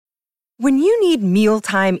When you need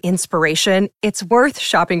mealtime inspiration, it's worth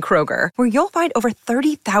shopping Kroger, where you'll find over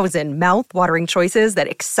 30,000 mouth-watering choices that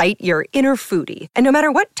excite your inner foodie. And no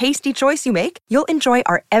matter what tasty choice you make, you'll enjoy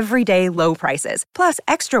our everyday low prices, plus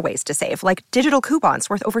extra ways to save, like digital coupons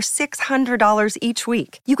worth over $600 each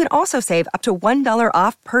week. You can also save up to $1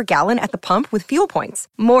 off per gallon at the pump with fuel points.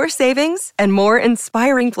 More savings and more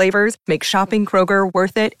inspiring flavors make shopping Kroger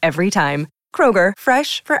worth it every time. Kroger,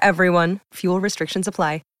 fresh for everyone. Fuel restrictions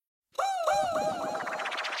apply.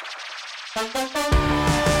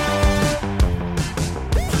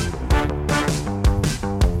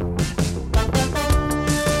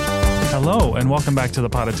 Hello, and welcome back to the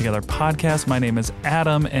Potted Together podcast. My name is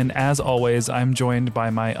Adam, and as always, I'm joined by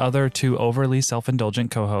my other two overly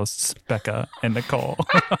self-indulgent co-hosts, Becca and Nicole.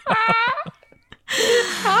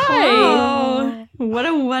 Hi! Oh, what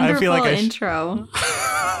a wonderful intro.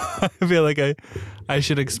 I feel like I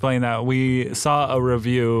should explain that. We saw a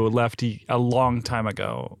review left a long time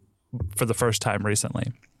ago for the first time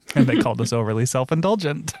recently, and they called us overly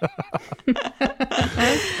self-indulgent.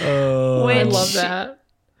 I love that.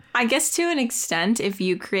 I guess to an extent, if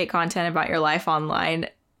you create content about your life online,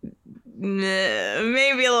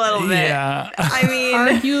 maybe a little bit. Yeah. I mean,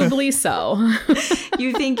 arguably so.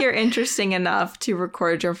 You think you're interesting enough to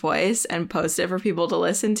record your voice and post it for people to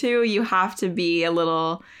listen to, you have to be a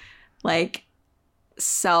little, like,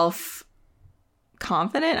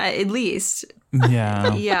 self-confident, at least.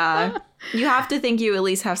 Yeah. Yeah. You have to think you at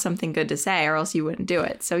least have something good to say, or else you wouldn't do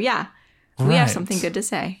it. So, yeah, we have something good to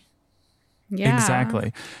say. Yeah.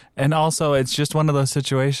 Exactly. And also, it's just one of those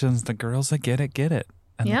situations, the girls that get it.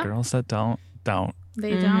 And the girls that don't.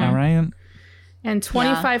 They don't. All right? And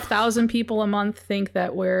 25,000 people a month think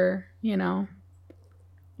that we're,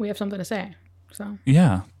 we have something to say. So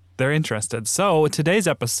yeah, they're interested. So today's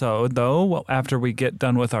episode, though, after we get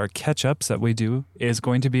done with our catch-ups that we do, is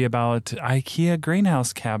going to be about IKEA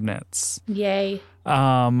greenhouse cabinets. Yay.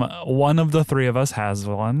 One of the three of us has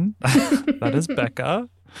one. That is Becca.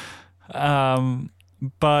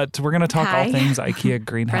 But we're going to talk all things IKEA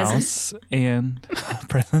greenhouse and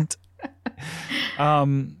present.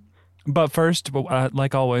 But first,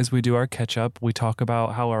 like always, we do our catch up. We talk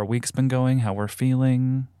about how our week's been going, how we're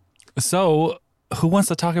feeling. So who wants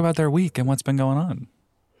to talk about their week and what's been going on?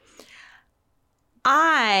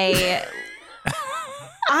 I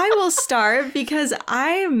will start because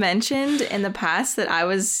I mentioned in the past that I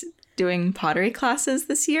was doing pottery classes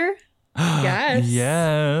this year. Yes.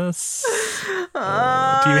 Yes.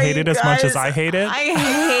 Do you hate it as much as I hate it? I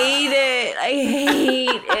hate it.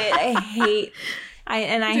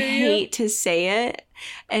 I hate to say it.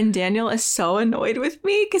 And Daniel is so annoyed with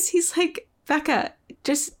me because he's like, Becca,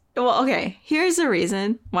 okay, here's the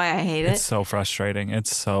reason why I hate it. It's so frustrating.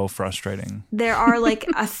 There are like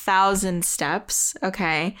 1,000 steps,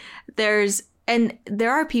 okay? There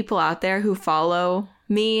are people out there who follow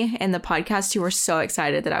me and the podcast who were so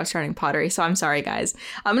excited that I was starting pottery. So I'm sorry, guys.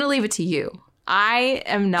 I'm going to leave it to you. I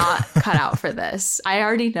am not cut out for this. I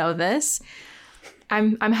already know this.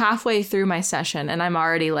 I'm halfway through my session and I'm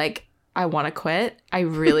already like, I want to quit. I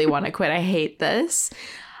really want to quit. I hate this.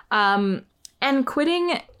 And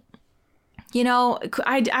quitting,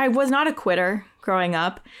 I was not a quitter growing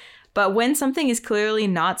up, but when something is clearly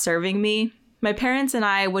not serving me, my parents and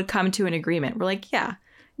I would come to an agreement. We're like, yeah,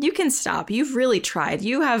 you can stop. You've really tried.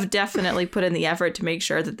 You have definitely put in the effort to make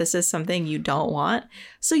sure that this is something you don't want.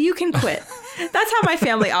 So you can quit. That's how my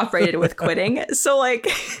family operated with quitting. So like,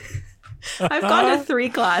 I've gone to 3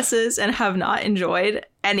 classes and have not enjoyed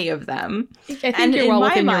any of them. I think you're well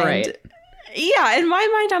within your right. Yeah, in my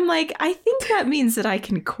mind, I'm like, I think that means that I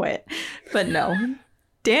can quit. But no.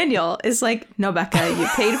 Daniel is like, no, Becca, you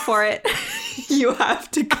paid for it. You have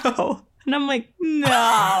to go. And I'm like,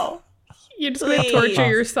 no. You're just going to torture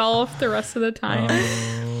yourself the rest of the time.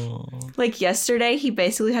 Like yesterday, he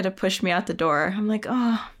basically had to push me out the door. I'm like,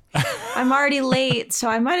 oh, I'm already late, so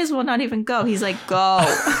I might as well not even go. He's like, go.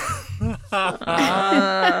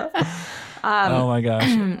 Oh my gosh.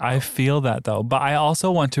 I feel that though. But I also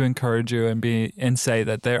want to encourage you and say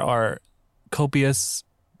that there are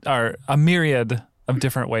a myriad of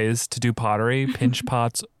different ways to do pottery, pinch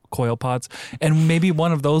pots, coil pots, and maybe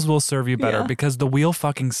one of those will serve you better because the wheel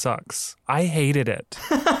fucking sucks. I hated it.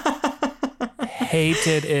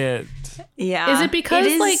 Hated it. Yeah. Is it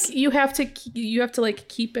because like you have to like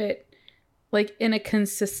keep it like in a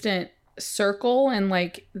consistent circle and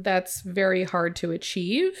like that's very hard to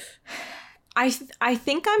achieve? I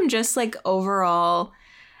think I'm just like overall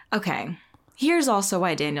okay. Here's also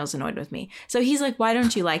why Daniel's annoyed with me. So he's like, why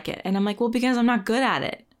don't you like it? And I'm like, well, because I'm not good at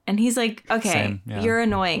it. And he's like, okay, Same, yeah. You're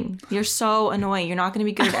annoying. You're so annoying. You're not going to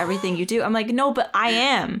be good at everything you do. I'm like, no, but I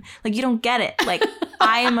am. Like, you don't get it. Like,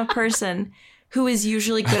 I am a person who is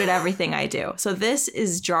usually good at everything I do. So this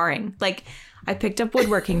is jarring. Like, I picked up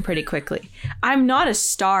woodworking pretty quickly. I'm not a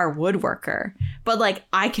star woodworker, but like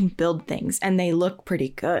I can build things and they look pretty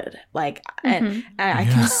good. Like, and I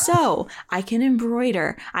can sew, I can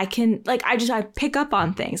embroider, I can like, I pick up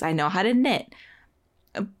on things. I know how to knit.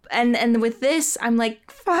 And with this, I'm like,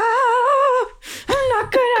 I'm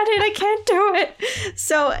not good at it. I can't do it.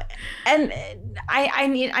 So, and I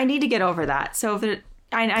need to get over that. So that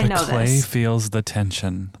I know this. The clay feels the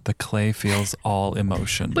tension. The clay feels all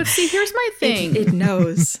emotion. But see, here's my thing. It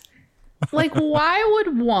knows. Like, why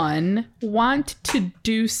would one want to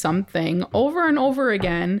do something over and over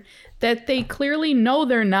again that they clearly know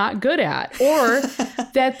they're not good at or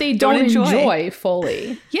that they don't enjoy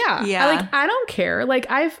fully? Yeah. I don't care. Like,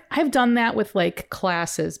 I've done that with like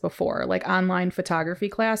classes before, like online photography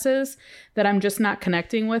classes that I'm just not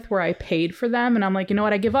connecting with, where I paid for them. And I'm like, you know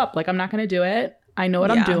what? I give up. Like, I'm not going to do it. I know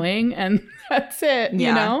what I'm doing. And that's it.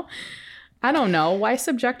 You know? I don't know. Why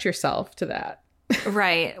subject yourself to that?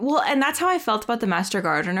 Right. Well, and that's how I felt about the Master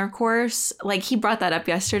Gardener course. Like, he brought that up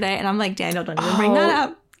yesterday, and I'm like, Daniel, don't even bring that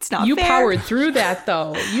up. It's not fair. You powered through that,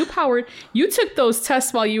 though. You took those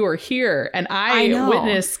tests while you were here, and I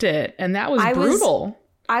witnessed it, and that was brutal.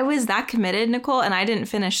 I was that committed, Nicole, and I didn't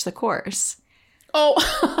finish the course. Oh.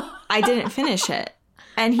 I didn't finish it.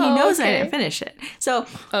 And he knows I didn't finish it. So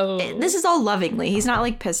this is all lovingly. He's not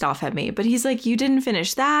like pissed off at me, but he's like, you didn't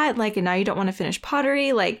finish that. Like, and now you don't want to finish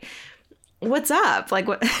pottery. Like, what's up? Like,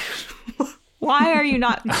 what? Why are you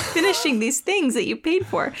not finishing these things that you paid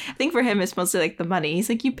for? I think for him, it's mostly like the money. He's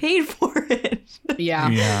like, you paid for it.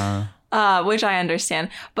 Yeah. Which I understand.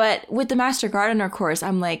 But with the Master Gardener course,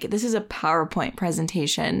 I'm like, this is a PowerPoint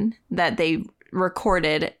presentation that they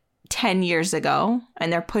recorded 10 years ago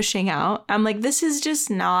and they're pushing out. I'm like, this is just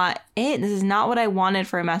not it. This is not what I wanted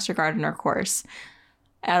for a Master Gardener course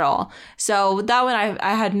at all. So that one,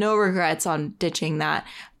 I had no regrets on ditching that.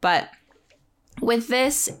 But with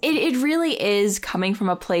this, it really is coming from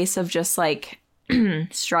a place of just like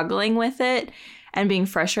struggling with it and being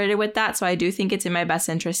frustrated with that. So I do think it's in my best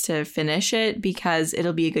interest to finish it because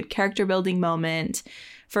it'll be a good character building moment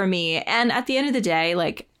for me. And at the end of the day,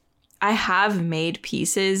 like, I have made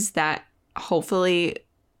pieces that hopefully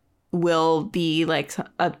will be like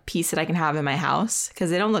a piece that I can have in my house because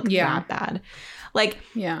they don't look that bad. Like,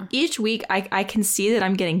 each week I can see that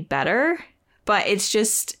I'm getting better, but it's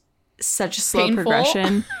just such a slow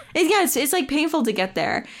progression. It's like painful to get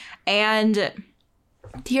there. And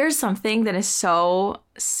here's something that is so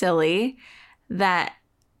silly that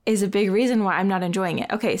is a big reason why I'm not enjoying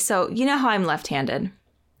it. Okay, so you know how I'm left-handed.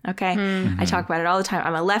 Okay, I talk about it all the time.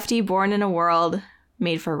 I'm a lefty born in a world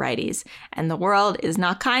made for righties, and the world is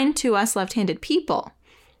not kind to us left-handed people.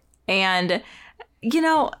 And, you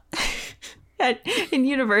know, in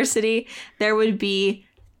university, there would be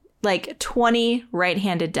like 20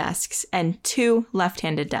 right-handed desks and 2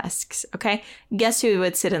 left-handed desks. Okay, guess who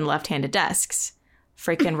would sit in left-handed desks?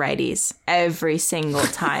 Freaking righties every single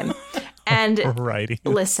time. And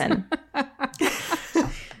listen.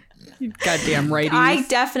 Goddamn righties. I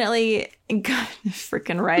definitely,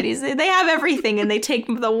 freaking righties. They have everything and they take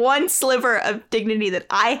the one sliver of dignity that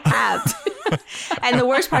I have. And the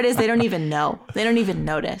worst part is they don't even know. They don't even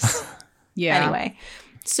notice. Yeah. Anyway,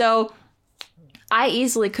 so I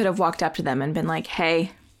easily could have walked up to them and been like,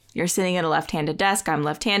 hey, you're sitting at a left-handed desk. I'm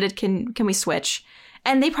left-handed. Can we switch?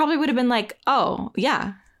 And they probably would have been like, oh,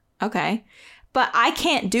 yeah, okay. But I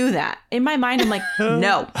can't do that. In my mind, I'm like,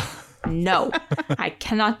 no, I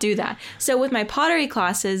cannot do that. So with my pottery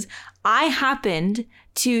classes, I happened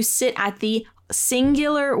to sit at the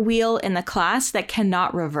singular wheel in the class that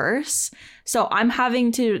cannot reverse. So I'm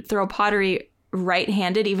having to throw pottery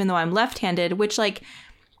right-handed, even though I'm left-handed, which like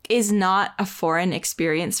is not a foreign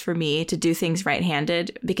experience for me to do things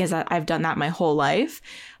right-handed because I've done that my whole life.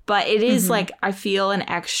 But it is like I feel an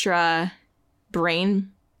extra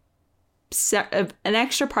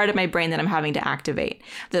part of my brain that I'm having to activate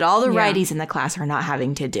that all the righties in the class are not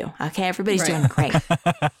having to do. Okay, everybody's doing great.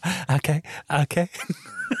 Okay.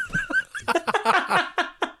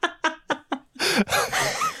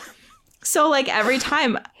 So like every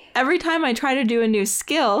time I try to do a new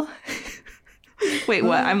skill, wait,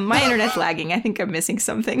 what? My internet's lagging. I think I'm missing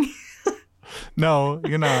something. No,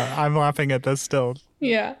 you're not. I'm laughing at this still.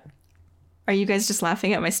 Yeah. Are you guys just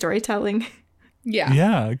laughing at my storytelling? Yeah.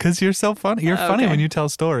 Yeah, because you're so funny. You're funny when you tell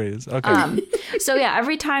stories. Okay. So yeah,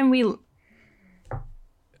 every time we...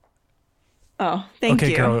 Oh, thank you.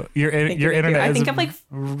 Okay, girl. Your internet I is think I'm like 5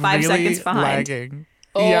 really seconds behind. lagging.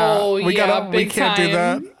 Oh, we can't do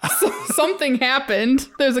that. Something happened.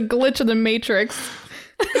 There's a glitch in the Matrix.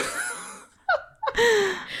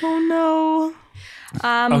 Oh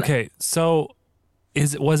no. Okay, so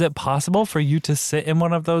was it possible for you to sit in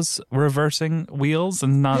one of those reversing wheels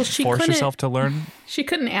and not force yourself to learn? She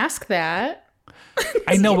couldn't ask that.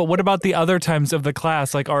 I know, but what about the other times of the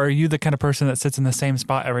class? Like, are you the kind of person that sits in the same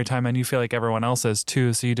spot every time and you feel like everyone else is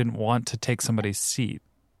too, so you didn't want to take somebody's seat?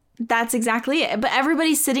 That's exactly it. But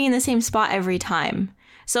everybody's sitting in the same spot every time.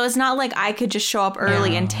 So it's not like I could just show up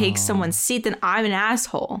early and take someone's seat, then I'm an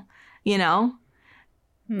asshole, you know?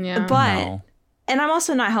 Yeah. But, and I'm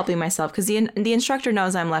also not helping myself because the instructor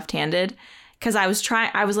knows I'm left-handed. Because I was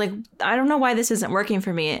like, I don't know why this isn't working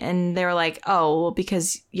for me. And they were like, oh, well,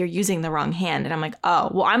 because you're using the wrong hand. And I'm like,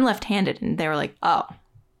 oh, well, I'm left-handed. And they were like, oh,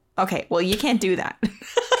 okay, well, you can't do that.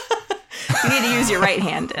 You need to use your right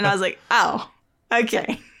hand. And I was like, oh,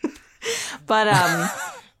 okay. But,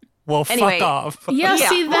 well, anyway, fuck off. Yeah,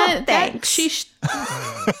 see, well,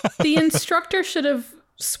 the instructor should have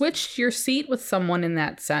switched your seat with someone in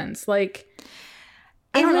that sense. Like,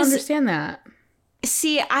 I don't understand that.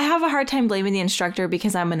 See, I have a hard time blaming the instructor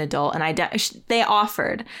because I'm an adult, and they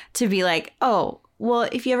offered to be like, oh, well,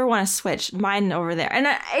 if you ever want to switch, mine over there. And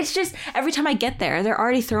it's just every time I get there, they're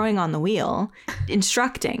already throwing on the wheel,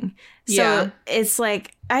 instructing. So it's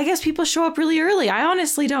like, I guess people show up really early. I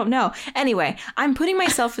honestly don't know. Anyway, I'm putting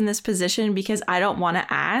myself in this position because I don't want to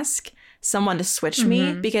ask someone to switch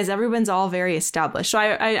me because everyone's all very established. So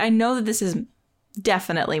I know that this is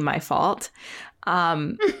definitely my fault.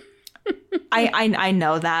 I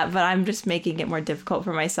know that, but I'm just making it more difficult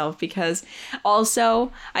for myself because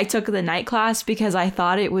also I took the night class because I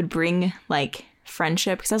thought it would bring like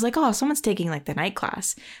friendship because I was like, oh, someone's taking like the night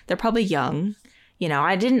class. They're probably young. You know,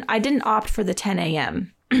 I didn't opt for the 10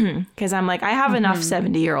 a.m. because I'm like, I have enough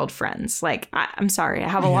 70-year-old friends. Like, I'm sorry. I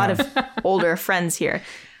have a lot of older friends here.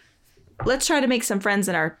 Let's try to make some friends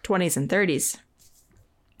in our 20s and 30s.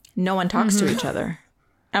 No one talks to each other.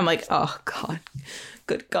 I'm like, oh, God.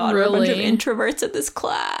 Good God, really? We're a bunch of introverts in this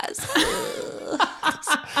class.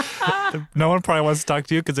 No one probably wants to talk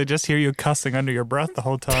to you because they just hear you cussing under your breath the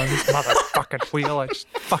whole time. This motherfucking wheel, like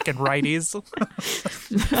fucking righties.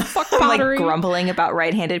 Fuck pottery. Like grumbling about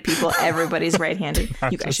right-handed people. Everybody's right-handed.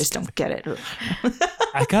 You guys just don't get it.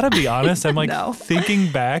 I gotta be honest. I'm like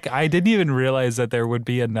thinking back. I didn't even realize that there would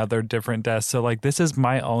be another different desk. So like, this is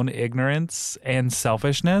my own ignorance and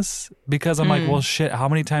selfishness because I'm like, well, shit. How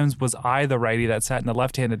many times was I the righty that sat in the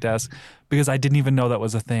left-handed desk because I didn't even know that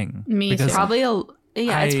was a thing? Me too. Probably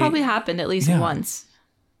it's probably happened at least once.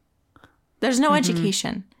 There's no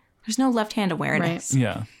education. There's no left-hand awareness. Right.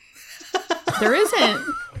 Yeah. There isn't.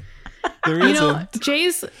 There isn't. You know,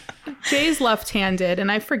 Jay's left-handed,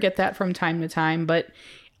 and I forget that from time to time, but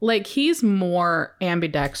like he's more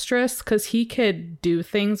ambidextrous because he could do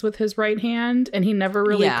things with his right hand, and he never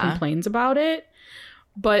really complains about it.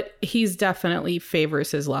 But he's definitely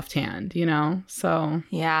favors his left hand, you know? So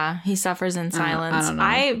yeah, he suffers in silence. I don't know.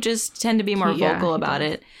 I just tend to be more vocal about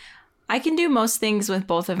it. I can do most things with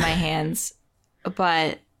both of my hands,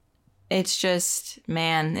 but it's just,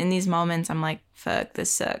 man, in these moments, I'm like, fuck,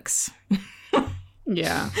 this sucks.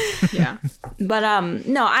 Yeah. But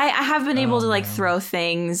no, I have been able to like throw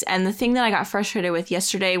things. And the thing that I got frustrated with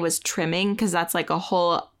yesterday was trimming, because that's like a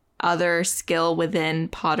whole other skill within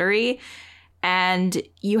pottery. And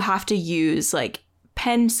you have to use like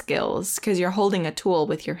pen skills because you're holding a tool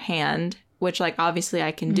with your hand, which like obviously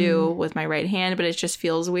I can do with my right hand, but it just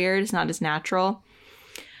feels weird. It's not as natural.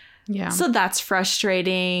 Yeah. So that's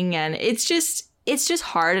frustrating. And it's just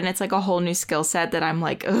hard. And it's like a whole new skill set that I'm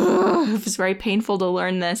like, ugh, it's very painful to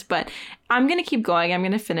learn this, but I'm going to keep going. I'm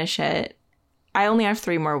going to finish it. I only have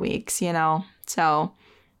 3 more weeks, you know? So.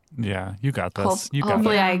 Yeah, you got this.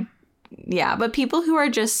 Hopefully Yeah, but people who are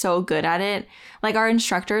just so good at it, like our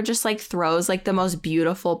instructor just like throws like the most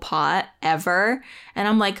beautiful pot ever. And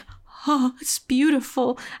I'm like, oh, it's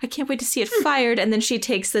beautiful. I can't wait to see it fired. And then she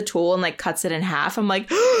takes the tool and like cuts it in half. I'm like,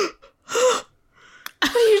 what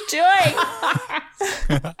are you doing?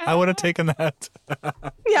 I would have taken that.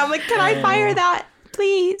 Yeah, I'm like, can I fire that,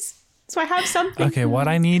 please? So I have something. Okay, what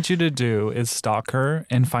I need you to do is stalk her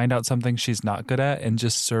and find out something she's not good at and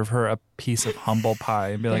just serve her a piece of humble pie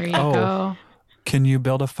and be like, oh, can you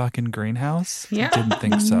build a fucking greenhouse? Yeah. I didn't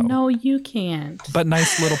think so. No, you can't. But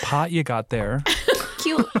nice little pot you got there.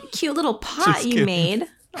 Cute little pot you made.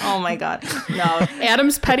 Oh my God. No.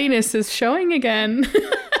 Adam's pettiness is showing again.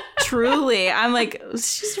 Truly. I'm like,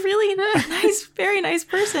 she's really nice, very nice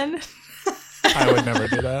person. I would never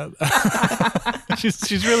do that.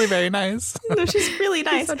 she's really very nice. No, she's really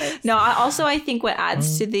nice. So nice. No, I think what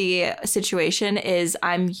adds to the situation is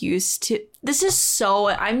I'm used to.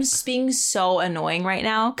 I'm being so annoying right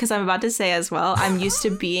now because I'm about to say as well, I'm used to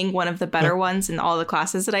being one of the better ones in all the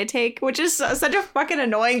classes that I take, which is such a fucking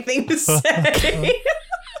annoying thing to say.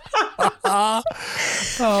 Oh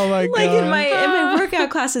my god! Like in my workout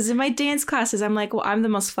classes, in my dance classes, I'm like, well, I'm the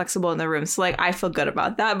most flexible in the room, so like I feel good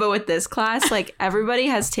about that. But with this class, like everybody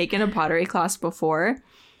has taken a pottery class before,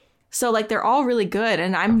 so like they're all really good,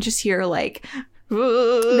 and I'm just here like.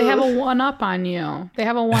 They have a one-up on you.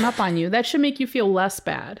 That should make you feel less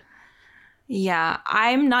bad. Yeah,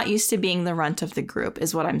 I'm not used to being the runt of the group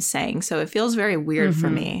is what I'm saying. So it feels very weird for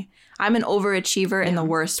me. I'm an overachiever in the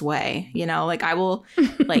worst way, you know? Like I will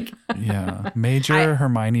like major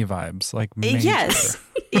Hermione vibes, like major. Yes.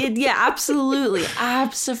 Yeah, absolutely.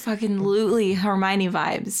 Abso-fucking-lutely Hermione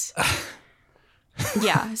vibes.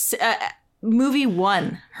 Yeah. Movie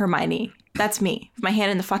 1 Hermione. That's me. My hand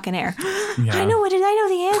in the fucking air. Yeah. I know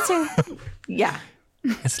the answer. Yeah.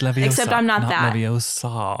 It's Leviosa. Except I'm not that.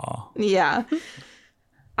 Leviosa. Yeah.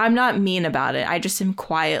 I'm not mean about it. I just am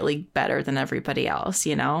quietly better than everybody else,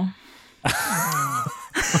 you know?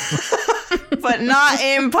 But not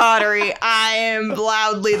in pottery. I am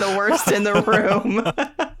loudly the worst in the room.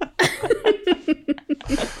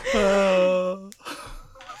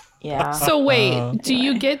 Yeah. So wait, do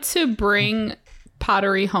you get to bring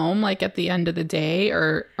pottery home like at the end of the day,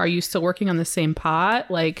 or are you still working on the same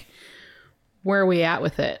pot? Like, where are we at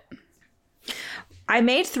with it? I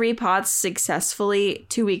made 3 pots successfully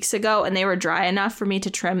 2 weeks ago, and they were dry enough for me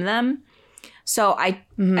to trim them. So I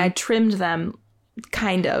trimmed them,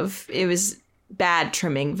 kind of. It was bad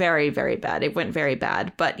trimming, very, very bad. It went very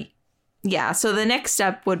bad. But yeah, so the next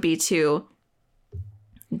step would be to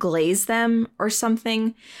glaze them or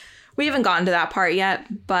something. We haven't gotten to that part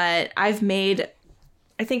yet, but I've made,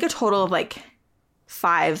 I think, a total of like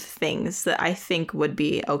 5 things that I think would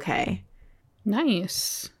be okay.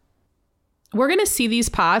 Nice. We're going to see these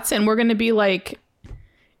pots and we're going to be like,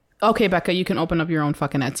 okay, Becca, you can open up your own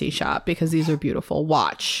fucking Etsy shop because these are beautiful.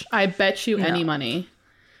 Watch. I bet you any money.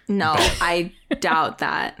 No, I doubt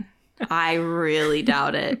that. I really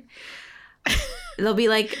doubt it. They'll be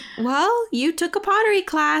like, well, you took a pottery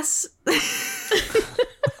class.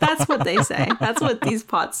 That's what they say. That's what these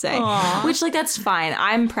pots say. Aww. Which, like, that's fine.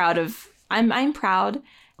 I'm proud of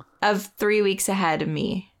 3 weeks ahead of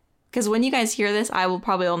me. Because when you guys hear this, I will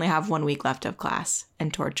probably only have 1 week left of class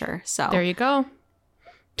and torture. So there you go.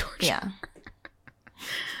 Torture. Yeah.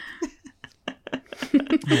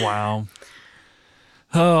 Wow.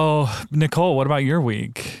 Oh, Nicole, what about your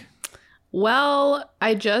week? Well,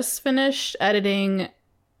 I just finished editing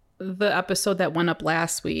the episode that went up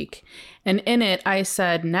last week. And in it, I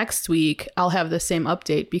said next week I'll have the same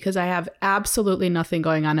update because I have absolutely nothing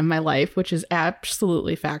going on in my life, which is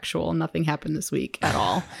absolutely factual. Nothing happened this week at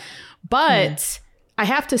all. But I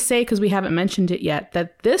have to say, because we haven't mentioned it yet,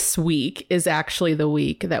 that this week is actually the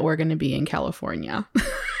week that we're going to be in California.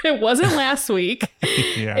 It wasn't last week.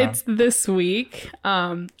 Yeah. It's this week.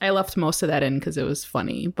 I left most of that in because it was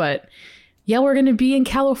funny. But yeah, we're going to be in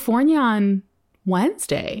California on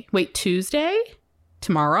Wednesday. Wait, Tuesday?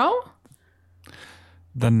 Tomorrow?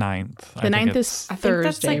 The 9th. The 9th is Thursday, I think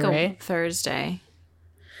that's like right? A Thursday.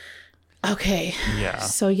 Okay. Yeah.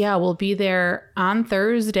 So yeah, we'll be there on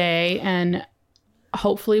Thursday, and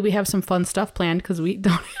hopefully we have some fun stuff planned because we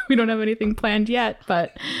don't have anything planned yet.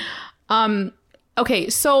 But okay,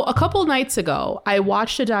 so a couple nights ago, I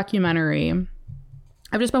watched a documentary.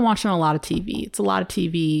 I've just been watching a lot of TV. It's a lot of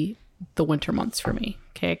TV the winter months for me.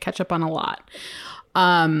 Okay, I catch up on a lot.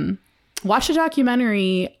 Watched a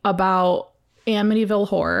documentary about Amityville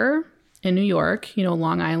Horror in New York, you know,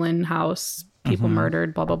 Long Island house, people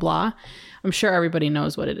murdered, blah, blah, blah. I'm sure everybody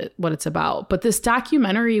knows what it's about. But this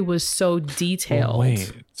documentary was so detailed.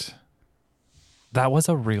 Wait. That was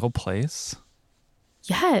a real place?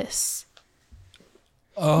 Yes.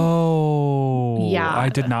 Oh. Yeah. I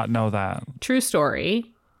did not know that. True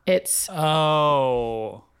story. It's...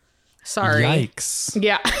 Oh. Sorry. Yikes.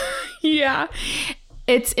 Yeah. Yeah.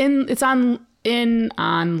 It's on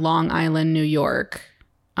Long Island, New York,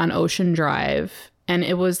 on Ocean Drive. And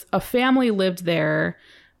it was a family lived there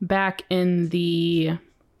back in the,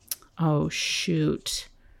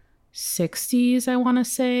 60s, I want to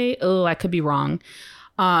say. Oh, I could be wrong.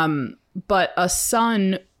 But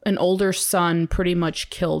an older son pretty much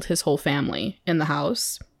killed his whole family in the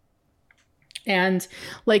house. And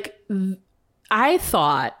like, I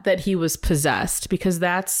thought that he was possessed because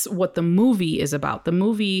that's what the movie is about. The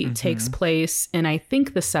movie takes place in, I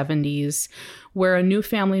think, the 70s, where a new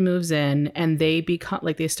family moves in and they become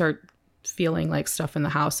like, they start feeling like stuff in the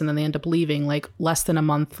house, and then they end up leaving like less than a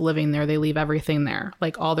month living there. They leave everything there,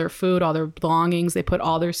 like all their food, all their belongings. They put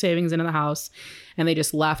all their savings into the house and they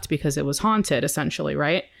just left because it was haunted, essentially,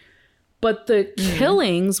 right? But the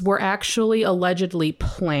killings were actually allegedly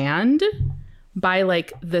planned by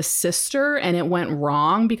like the sister, and it went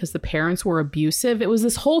wrong because the parents were abusive. It was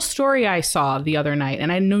this whole story I saw the other night,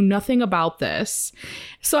 and I knew nothing about this.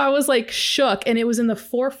 So I was like shook, and it was in the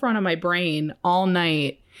forefront of my brain all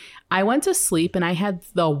night. I went to sleep and I had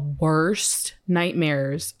the worst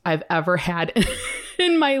nightmares I've ever had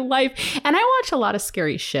in my life. And I watch a lot of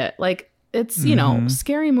scary shit. Like, it's, you know,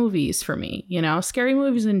 scary movies for me, you know, scary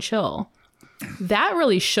movies and chill. That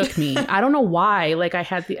really shook me. I don't know why. Like, I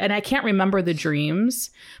had and I can't remember the dreams,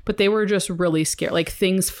 but they were just really scary. Like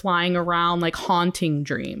things flying around, like haunting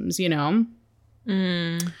dreams, you know?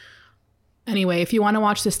 Anyway, if you want to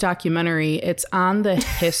watch this documentary, it's on the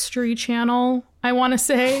History Channel, I want to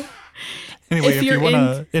say. Anyway, if you want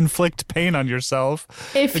to inflict pain on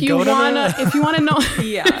yourself, if you want to know, if you want to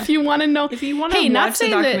hey, watch the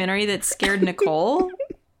documentary that scared Nicole,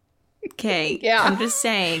 okay, yeah, I'm just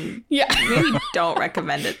saying, yeah, maybe don't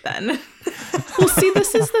recommend it then. Well, see,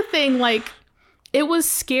 this is the thing, like, it was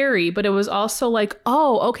scary, but it was also like,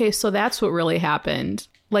 oh, okay, so that's what really happened.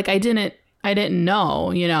 Like, I didn't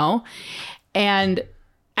know, you know, and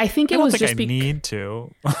I think it was just I need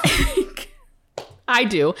to. I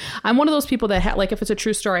do. I'm one of those people that like, if it's a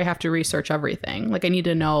true story, I have to research everything. Like, I need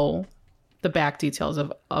to know the back details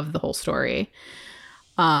of the whole story.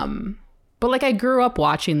 But like, I grew up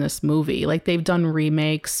watching this movie. Like, they've done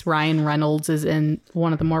remakes. Ryan Reynolds is in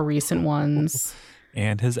one of the more recent ones.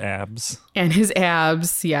 And his abs.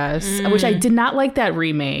 Yes. Which I did not like that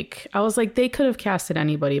remake. I was like, they could have casted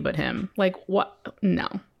anybody but him. Like, what? No,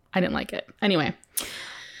 I didn't like it. Anyway.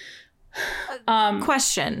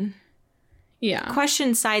 Question. Yeah.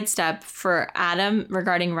 Question sidestep for Adam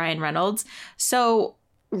regarding Ryan Reynolds. So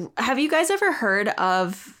have you guys ever heard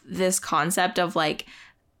of this concept of like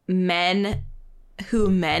men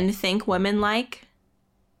think women like?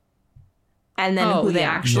 And then who they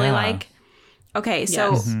actually like? Okay,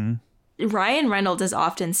 so Ryan Reynolds is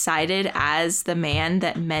often cited as the man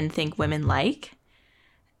that men think women like.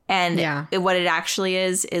 And what it actually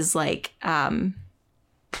is like...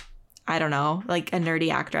 I don't know, like a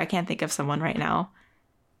nerdy actor. I can't think of someone right now.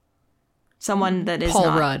 Someone that is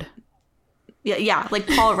Paul Rudd. Yeah, like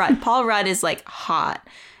Paul Rudd. Paul Rudd is like hot.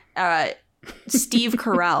 Steve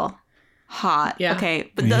Carell, hot. Yeah.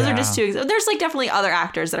 Okay, but those are just two. There's like definitely other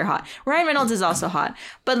actors that are hot. Ryan Reynolds is also hot,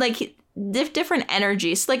 but like different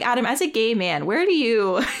energies. So, like, Adam, as a gay man, where do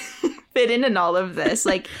you fit in all of this?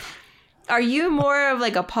 Like, are you more of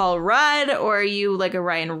like a Paul Rudd or are you like a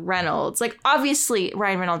Ryan Reynolds? Like, obviously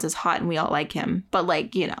Ryan Reynolds is hot and we all like him, but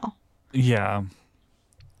like, you know. Yeah.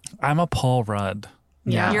 I'm a Paul Rudd.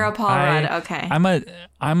 Yeah. You're a Paul Rudd. Okay.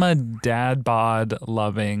 I'm a dad bod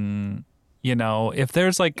loving, you know, if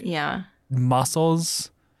there's like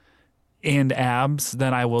muscles and abs,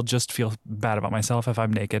 then I will just feel bad about myself if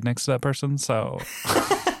I'm naked next to that person. So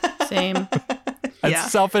same.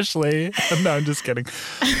 Selfishly. No, I'm just kidding.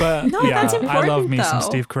 But no, that's important, I love me though. some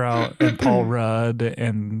Steve Carell and Paul Rudd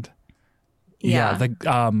and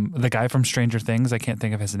the guy from Stranger Things. I can't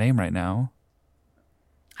think of his name right now.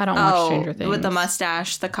 I don't watch Stranger Things. With the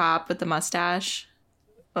mustache, the cop with the mustache.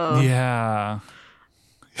 Oh. Yeah.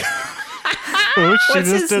 Oh, she What's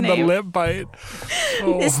just did name? the lip bite.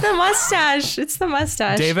 Oh. It's the mustache. It's the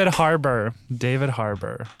mustache. David Harbour.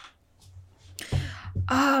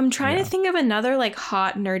 I'm trying to think of another like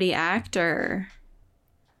hot nerdy actor.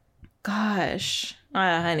 Gosh.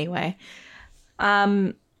 Anyway.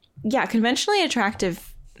 Conventionally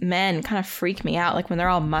attractive men kind of freak me out. Like when they're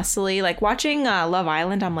all muscly. Like watching Love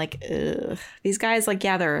Island, I'm like, ugh. These guys, like,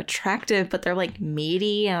 yeah, they're attractive, but they're like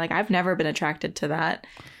meaty. And like I've never been attracted to that.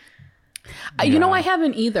 You know, I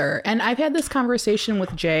haven't either. And I've had this conversation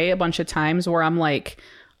with Jay a bunch of times where I'm like,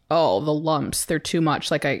 oh, the lumps, they're too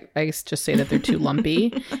much. Like I just say that they're too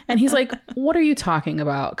lumpy. And he's like, what are you talking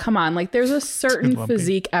about? Come on. Like there's a certain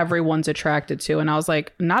physique everyone's attracted to. And I was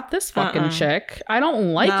like, not this fucking chick. I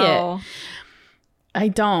don't like it. I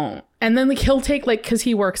don't. And then like he'll take like, cause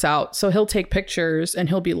he works out. So he'll take pictures and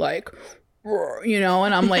he'll be like, you know,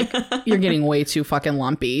 and I'm like, you're getting way too fucking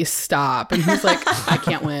lumpy. Stop. And he's like, I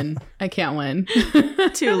can't win.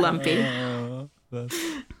 Too lumpy.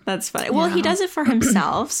 That's funny. Well, he does it for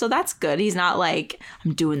himself, so that's good. He's not like,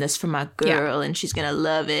 I'm doing this for my girl and she's gonna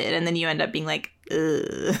love it. And then you end up being like,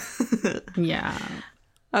 Yeah.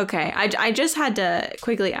 Okay. I just had to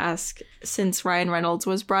quickly ask, since Ryan Reynolds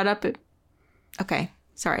was brought up. Okay.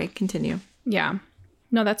 Sorry. Continue. Yeah.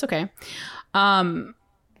 No, that's okay.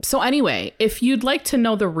 So anyway, if you'd like to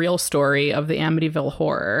know the real story of the Amityville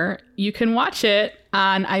Horror, you can watch it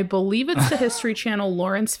on, I believe it's the History Channel.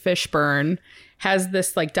 Lawrence Fishburne has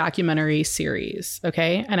this like documentary series.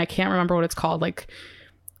 Okay. And I can't remember what it's called, like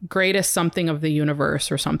Greatest Something of the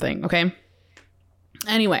Universe or something. Okay.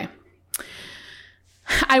 Anyway,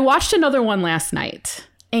 I watched another one last night,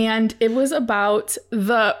 and it was about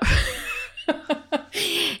the...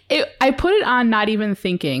 I put it on not even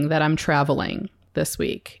thinking that I'm traveling this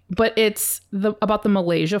week, but it's about the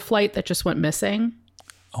Malaysia flight that just went missing.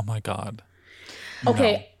 Oh my God.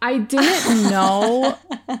 Okay, no. I didn't know.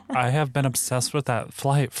 I have been obsessed with that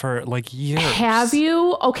flight for like years. Have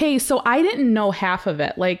you? Okay, so I didn't know half of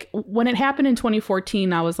it. Like when it happened in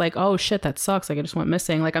 2014, I was like, oh shit, that sucks. Like it just went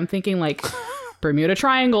missing. Like I'm thinking like Bermuda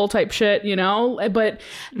Triangle type shit, you know? But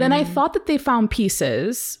then I thought that they found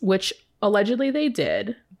pieces, which allegedly they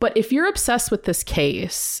did. But if you're obsessed with this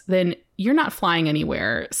case, then you're not flying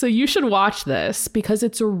anywhere. So you should watch this because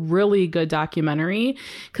it's a really good documentary,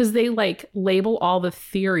 because they like label all the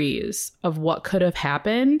theories of what could have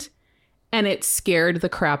happened. And it scared the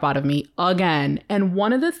crap out of me again. And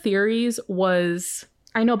one of the theories was,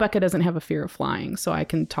 I know Becca doesn't have a fear of flying, so I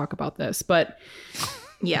can talk about this, but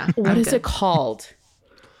yeah, what is it called?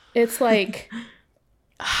 It's like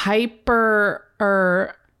hyper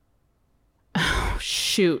or... Oh,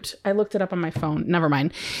 shoot. I looked it up on my phone. Never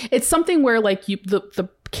mind. It's something where like the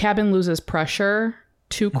cabin loses pressure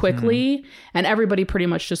too quickly and everybody pretty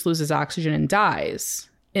much just loses oxygen and dies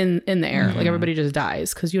in the air. Like everybody just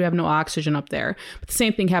dies because you have no oxygen up there. But the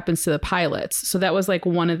same thing happens to the pilots. So that was like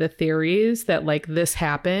one of the theories, that like this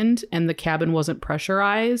happened and the cabin wasn't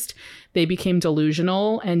pressurized. They became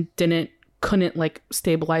delusional and couldn't like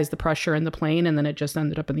stabilize the pressure in the plane, and then it just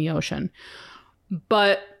ended up in the ocean.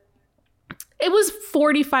 But it was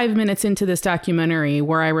 45 minutes into this documentary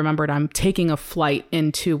where I remembered I'm taking a flight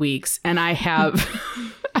in 2 weeks and I have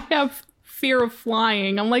fear of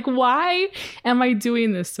flying. I'm like, why am I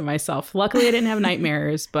doing this to myself? Luckily, I didn't have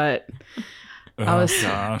nightmares, but I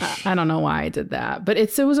don't know why I did that. But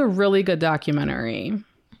it was a really good documentary.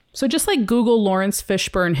 So just like Google Lawrence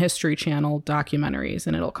Fishburne History Channel documentaries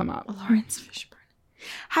and it'll come up. Lawrence Fishburne.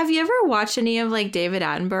 Have you ever watched any of like David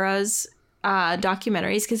Attenborough's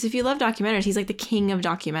documentaries? Because if you love documentaries, he's like the king of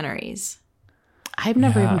documentaries. I've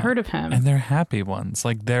never even heard of him. And they're happy ones.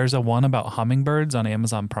 Like there's a one about hummingbirds on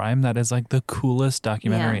Amazon Prime that is like the coolest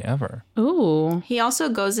documentary ever. Ooh. He also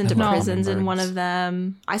goes into prisons in one of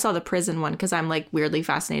them. I saw the prison one because I'm like weirdly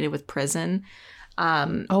fascinated with prison.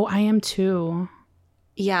 Oh, I am too.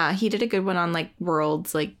 Yeah, he did a good one on like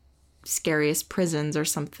world's like scariest prisons or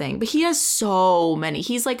something. But he has so many.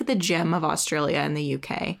 He's like the gem of Australia and the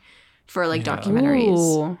UK for like documentaries.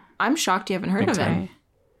 Ooh. I'm shocked you haven't heard of him.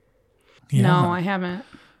 Yeah. No, I haven't.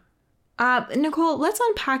 Nicole, let's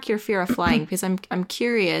unpack your fear of flying because I'm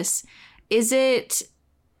curious. Is it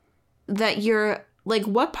that you're like,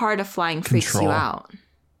 what part of flying freaks you out?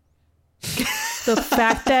 The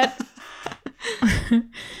fact that...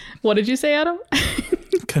 What did you say, Adam?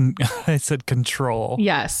 I said control.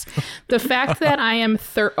 Yes. The fact that I am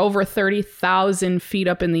over 30,000 feet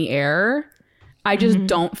up in the air, I just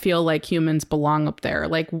don't feel like humans belong up there.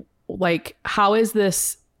 Like how is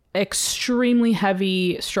this extremely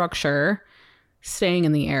heavy structure staying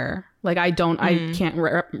in the air? Like I can't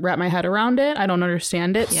wrap my head around it. I don't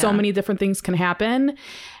understand it. Yeah. So many different things can happen.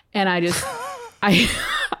 And I just, I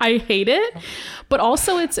hate it. But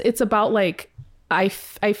also it's about like, I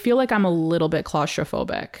feel like I'm a little bit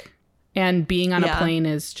claustrophobic, and being on a plane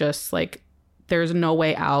is just like, there's no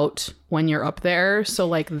way out when you're up there. So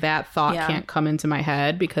like that thought can't come into my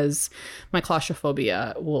head because my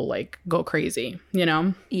claustrophobia will like go crazy, you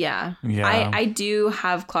know? Yeah. I do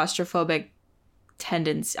have claustrophobic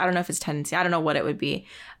tendency. I don't know if it's tendency. I don't know what it would be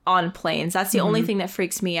on planes. That's the only thing that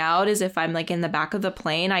freaks me out, is if I'm like in the back of the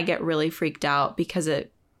plane, I get really freaked out because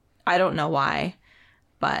I don't know why,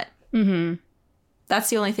 but that's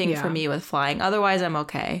the only thing for me with flying. Otherwise, I'm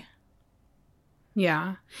okay.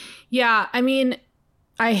 Yeah. Yeah. I mean,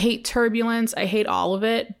 I hate turbulence. I hate all of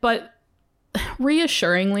it. But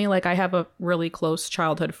reassuringly, like I have a really close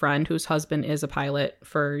childhood friend whose husband is a pilot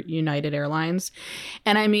for United Airlines.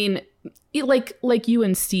 And I mean, like you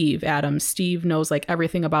and Steve, Adam, Steve knows like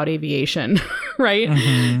everything about aviation,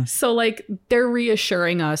 right? So like they're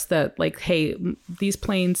reassuring us that like, hey, these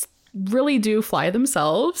planes really do fly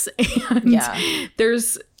themselves. And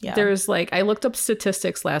there's Yeah. There's I looked up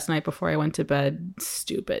statistics last night before I went to bed.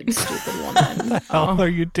 Stupid woman. What the hell are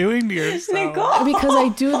you doing to yourself? Nicole. Because I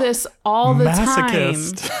do this all the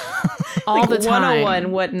Masochist. time. All the time.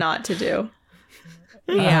 101 what not to do.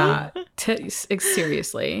 Yeah,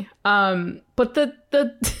 seriously. But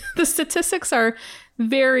the statistics are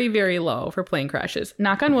very, very low for plane crashes.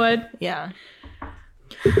 Knock on wood. Yeah.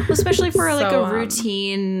 Especially for a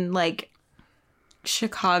routine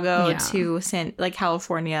Chicago to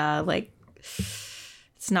California,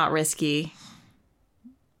 it's not risky.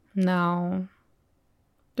 No.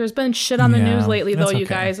 There's been shit on the news lately though, you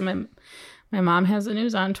okay. guys. My mom has the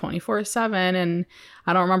news on 24/7, and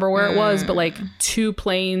I don't remember where it was, but 2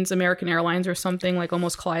 planes, American Airlines or something,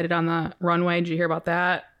 almost collided on the runway. Did you hear about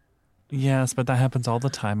that? Yes, but that happens all the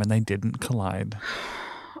time, and they didn't collide.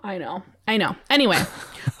 I know. Anyway,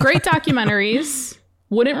 great documentaries.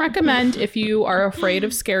 Wouldn't recommend if you are afraid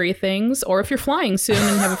of scary things or if you're flying soon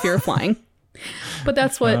and have a fear of flying. But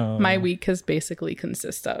that's what my week has basically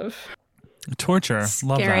consist of. Torture.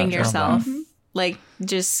 Scaring yourself.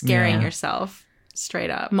 Just scaring yourself straight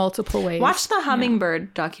up. Multiple ways. Watch the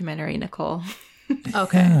hummingbird documentary, Nicole.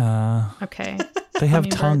 Okay. Yeah. Okay. They have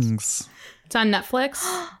tongues. It's on Netflix.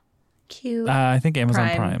 Cute. I think Amazon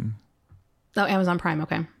Prime. Oh, Amazon Prime.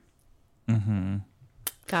 Okay. Mm-hmm.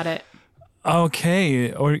 Got it.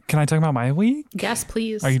 Okay. Or can I talk about my week? Yes,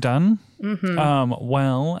 please. Are you done? Mm-hmm.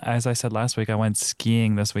 Well, as I said last week, I went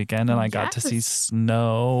skiing this weekend and I got to see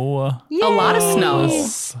snow. Yay! A lot of snow.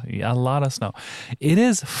 Yeah, a lot of snow. It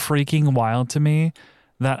is freaking wild to me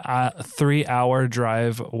that a 3-hour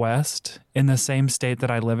drive west in the same state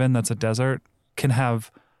that I live in, that's a desert, can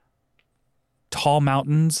have tall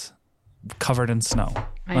mountains covered in snow.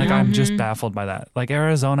 I'm just baffled by that.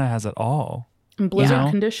 Arizona has it all. And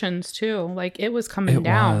blizzard conditions too. It was coming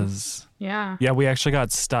down. It was. Yeah. Yeah, we actually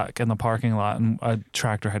got stuck in the parking lot and a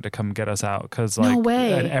tractor had to come get us out because no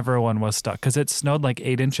way. And everyone was stuck because it snowed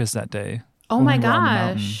 8 inches that day. Oh my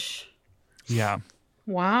gosh. Yeah.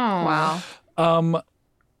 Wow.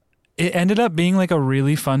 It ended up being a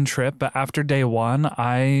really fun trip, but after day one,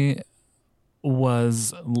 I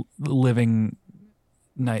was living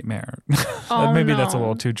nightmare. Maybe that's a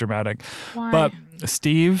little too dramatic. Why? But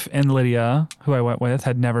Steve and Lydia, who I went with,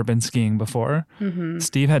 had never been skiing before. Mm-hmm.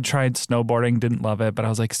 Steve had tried snowboarding, didn't love it, but I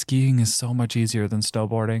was like, skiing is so much easier than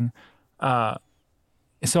snowboarding.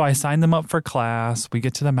 So I signed them up for class. We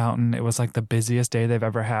get to the mountain. It was the busiest day they've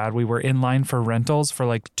ever had. We were in line for rentals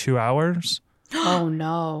for 2 hours. Oh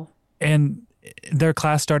no. And their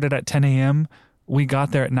class started at 10 a.m. We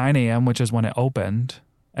got there at 9 a.m., which is when it opened.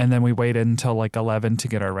 And then we waited until 11 to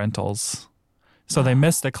get our rentals. So they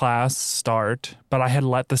missed the class start, but I had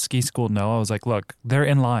let the ski school know. I was like, look, they're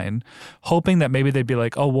in line, hoping that maybe they'd be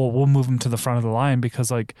like, oh, well, we'll move them to the front of the line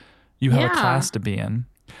because you have a class to be in.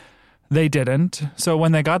 They didn't. So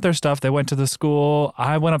when they got their stuff, they went to the school.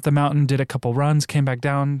 I went up the mountain, did a couple runs, came back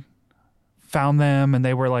down, found them, and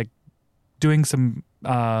they were doing some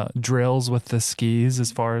drills with the skis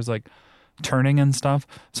as far as turning and stuff.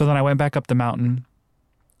 So then I went back up the mountain.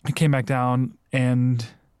 I came back down and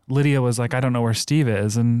Lydia was like, I don't know where Steve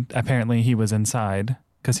is. And apparently he was inside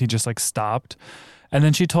because he just stopped. And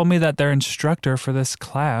then she told me that their instructor for this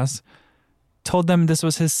class told them this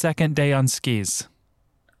was his second day on skis.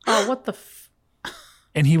 Oh, what the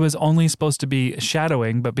And he was only supposed to be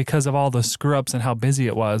shadowing, but because of all the screw ups and how busy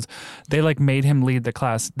it was, they made him lead the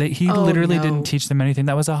class. He literally didn't teach them anything.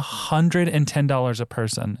 That was $110 a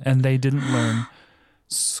person, and they didn't learn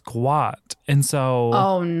squat. And so,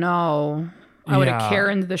 oh no, I would have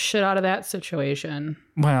Karen'd the shit out of that situation.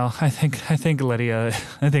 Well, I think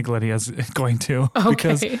Lydia's going to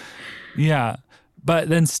because But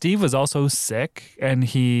then Steve was also sick, and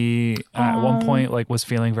he at one point was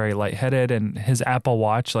feeling very lightheaded, and his Apple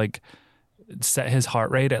Watch set his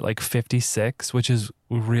heart rate at 56, which is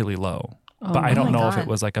really low. But I don't know if it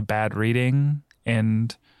was a bad reading.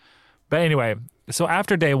 But anyway, so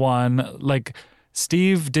after day one,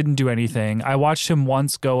 Steve didn't do anything. I watched him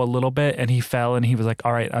once go a little bit, and he fell, and he was like,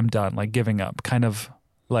 all right, I'm done, giving up, kind of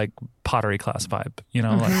pottery class vibe,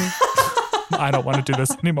 I don't want to do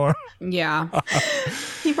this anymore. Yeah.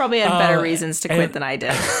 He probably had better reasons to quit than I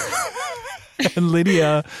did. And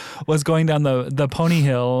Lydia was going down the pony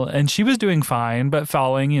hill, and she was doing fine, but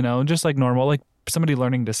falling, just normal, somebody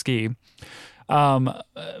learning to ski.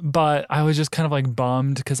 But I was just kind of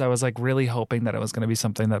bummed because I was really hoping that it was going to be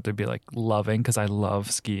something that they'd be loving because I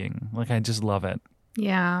love skiing. I just love it.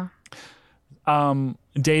 Yeah.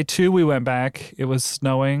 Day 2, we went back. It was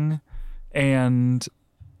snowing, and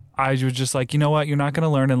I was just you know what? You're not going to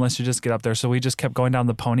learn unless you just get up there. So we just kept going down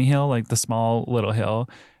the pony hill, the small little hill.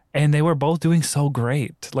 And they were both doing so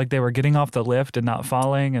great. Like they were getting off the lift and not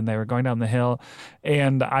falling, and they were going down the hill.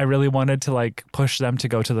 And I really wanted to like push them to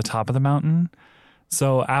go to the top of the mountain.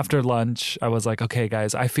 So after lunch, I was like, okay,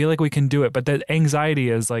 guys, I feel like we can do it. But the anxiety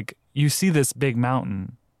is like, you see this big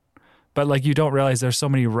mountain, but like you don't realize there's so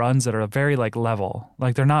many runs that are very like level.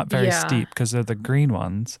 Like they're not very steep because they're the green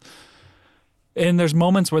ones. And there's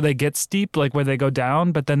moments where they get steep, like where they go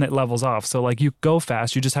down, but then it levels off. So like you go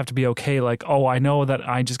fast, you just have to be okay. Like, oh, I know that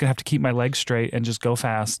I'm just gonna have to keep my legs straight and just go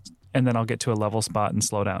fast, and then I'll get to a level spot and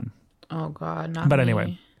slow down. Oh God, not But me.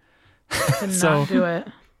 Anyway, so not do it.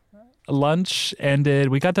 Lunch ended.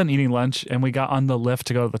 We got done eating lunch, and we got on the lift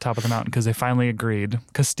to go to the top of the mountain because they finally agreed.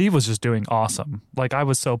 Because Steve was just doing awesome. Like I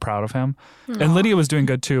was so proud of him, and Lydia was doing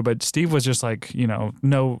good too. But Steve was just like,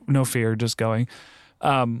 no fear, just going.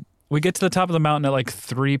 We get to the top of the mountain at like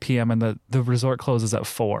 3 p.m. and the resort closes at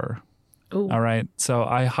 4. Ooh. All right. So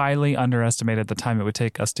I highly underestimated the time it would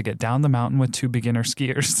take us to get down the mountain with 2 beginner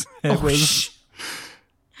skiers.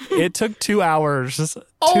 It took 2 hours.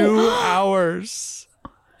 2 hours.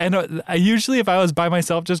 And usually if I was by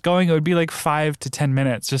myself just going, it would be like 5 to 10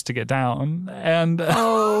 minutes just to get down. And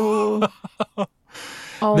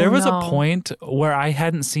there was a point where I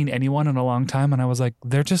hadn't seen anyone in a long time, and I was like,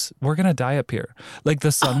 we're going to die up here. Like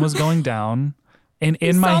the sun was going down, and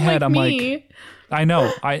in my head, I'm like, I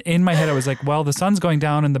know. In my head, I was like, well, the sun's going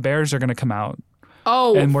down and the bears are going to come out.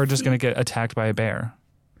 Oh. And we're just going to get attacked by a bear.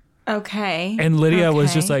 Okay. And Lydia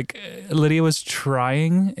was just like, Lydia was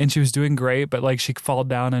trying and she was doing great, but like she'd fall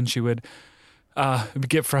down and she would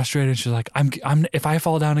get frustrated. She's like, I'm if I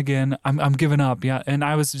fall down again, I'm giving up. Yeah. And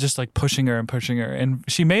I was just like pushing her. And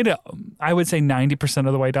she made it, I would say 90%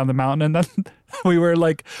 of the way down the mountain. And then we were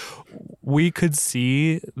like, we could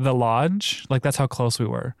see the lodge. Like that's how close we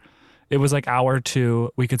were. It was like hour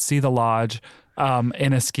 2. We could see the lodge.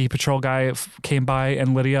 And a ski patrol guy came by,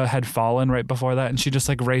 and Lydia had fallen right before that. And she just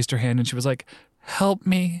like raised her hand and she was like, help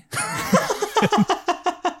me.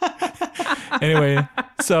 Anyway,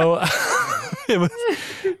 so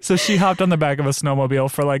so she hopped on the back of a snowmobile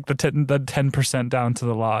for like the 10% down to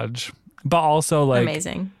the lodge. But also like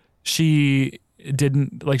amazing. She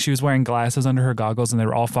didn't like, she was wearing glasses under her goggles and they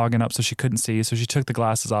were all fogging up so she couldn't see. So she took the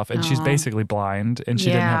glasses off and she's basically blind and she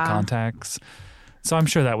didn't have contacts. So I'm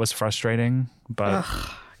sure that was frustrating, but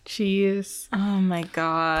jeez. Oh my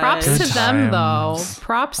God. Props Good to them though. times.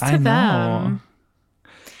 Props to I know. them.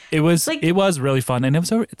 It was Like- it was really fun, and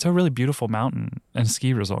it's a really beautiful mountain and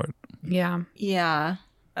ski resort. Yeah. Yeah.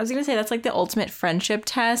 I was going to say that's like the ultimate friendship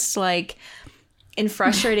test. Like in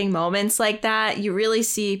frustrating moments like that, you really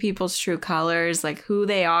see people's true colors, like who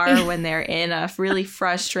they are when they're in a really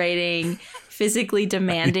frustrating, physically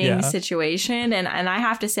demanding situation. And I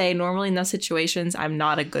have to say, normally in those situations, I'm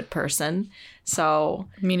not a good person. So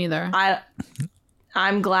Me neither.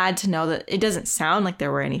 I'm glad to know that it doesn't sound like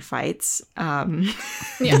there were any fights.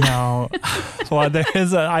 No, well,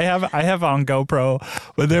 I have on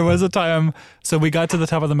GoPro, but there was a time. So we got to the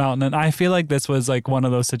top of the mountain, and I feel like this was like one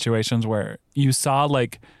of those situations where you saw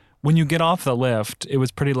like when you get off the lift, it was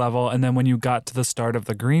pretty level, and then when you got to the start of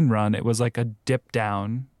the green run, it was like a dip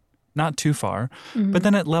down, not too far, but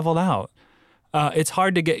then it leveled out. It's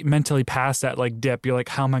hard to get mentally past that like dip. You're like,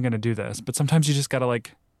 how am I going to do this? But sometimes you just got to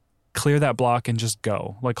like clear that block and just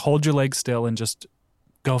go. Like hold your legs still and just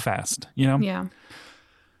go fast, you know? Yeah.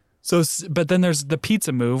 So, but then there's the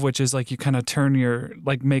pizza move, which is like you kind of turn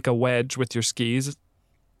make a wedge with your skis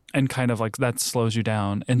and kind of like that slows you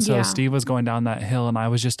down. And so Steve was going down that hill and I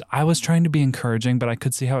was trying to be encouraging, but I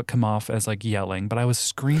could see how it come off as like yelling, but I was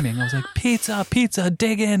screaming. I was like, pizza, pizza,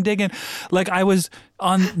 dig in. Like I was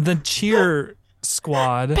on the cheer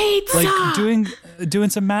squad, Pizza! like doing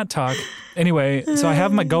some mat talk. Anyway, so I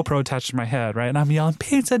have my GoPro attached to my head, right? And I'm yelling,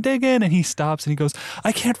 pizza, dig in. And he stops and he goes,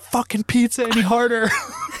 I can't fucking pizza any harder.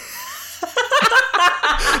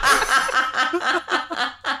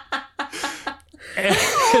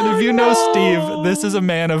 And if you know Steve, this is a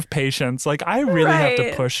man of patience. Like I really have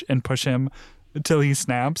to push him until he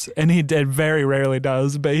snaps. And he very rarely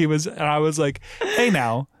does. But I was like, hey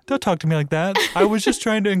now, don't talk to me like that. I was just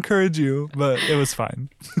trying to encourage you, but it was fine.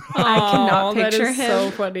 I cannot picture that is him.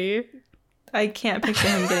 so funny. I can't picture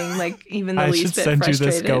him getting like even the least bit I should send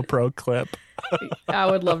frustrated. you this GoPro clip.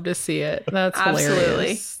 I would love to see it. That's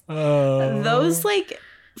Absolutely. hilarious. Those like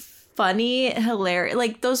funny, hilarious,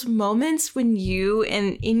 like those moments when you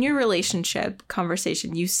and in your relationship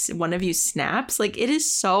conversation, one of you snaps. Like it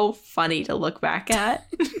is so funny to look back at.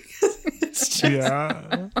 It's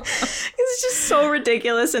just so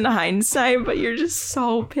ridiculous in hindsight, but you're just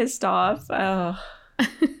so pissed off. Oh,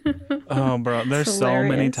 Oh, bro, there's so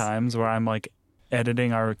many times where I'm like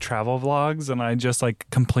editing our travel vlogs, and I just like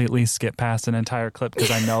completely skip past an entire clip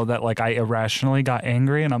because I know that like I irrationally got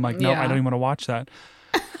angry, and I'm like, no, I don't even want to watch that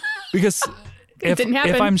because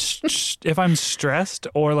if I'm stressed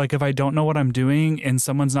or like if I don't know what I'm doing and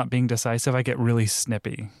someone's not being decisive, I get really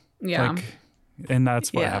snippy. Yeah, and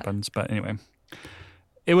that's what happens. But anyway.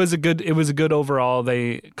 It was a good overall.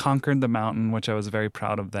 They conquered the mountain, which I was very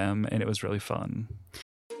proud of them, and it was really fun.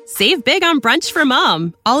 Save big on brunch for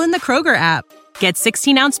mom, all in the Kroger app. Get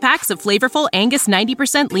 16-ounce packs of flavorful Angus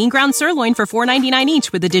 90% lean ground sirloin for $4.99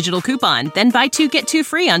 each with a digital coupon. Then buy 2, get 2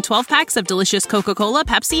 free on 12 packs of delicious Coca-Cola,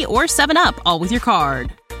 Pepsi, or 7-Up, all with your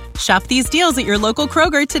card. Shop these deals at your local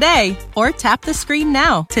Kroger today, or tap the screen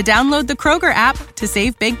now to download the Kroger app to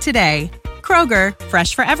save big today. Kroger,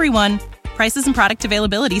 fresh for everyone. Prices and product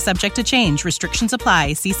availability subject to change. Restrictions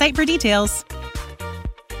apply. See site for details.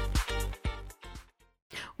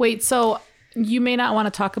 Wait, so you may not want to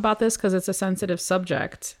talk about this because it's a sensitive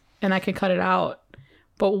subject and I can cut it out.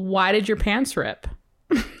 But why did your pants rip?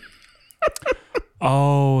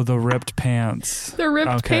 Oh, the ripped pants. The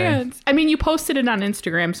ripped pants. I mean, you posted it on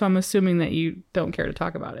Instagram, so I'm assuming that you don't care to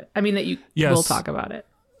talk about it. I mean, that you will talk about it.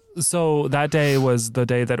 So that day was the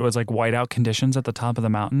day that it was like whiteout conditions at the top of the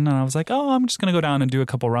mountain. And I was like, oh, I'm just going to go down and do a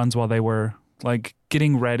couple runs while they were like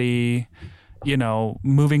getting ready, you know,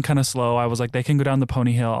 moving kind of slow. I was like, they can go down the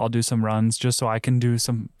pony hill. I'll do some runs just so I can do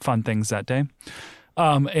some fun things that day.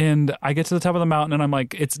 And I get to the top of the mountain and I'm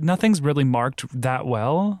like, nothing's really marked that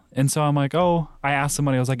well. And so I'm like, I asked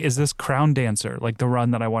somebody, I was like, is this Crown Dancer? Like the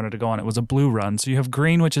run that I wanted to go on. It was a blue run. So you have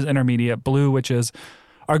green, which is intermediate, blue, which is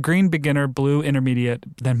our green beginner, blue intermediate,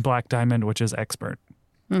 then black diamond, which is expert.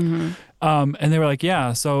 Mm-hmm. And they were like,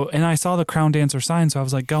 yeah. So, and I saw the Crown Dancer sign, so I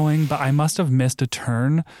was like going, but I must have missed a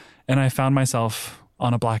turn, and I found myself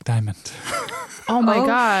on a black diamond. Oh my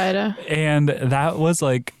God. And that was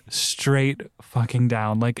like straight fucking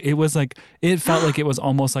down. Like it was like, it felt like it was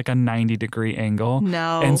almost like a 90-degree angle.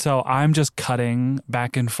 No. And so I'm just cutting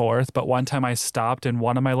back and forth. But one time I stopped and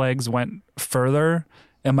one of my legs went further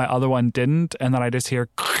and my other one didn't, and then I just hear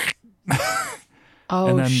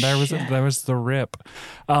and then there was the rip.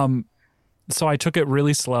 So I took it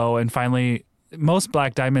really slow, and finally most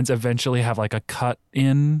black diamonds eventually have like a cut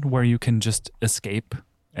in where you can just escape,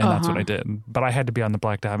 and that's what I did. But I had to be on the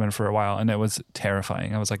black diamond for a while, and it was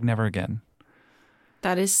terrifying. I was like, never again.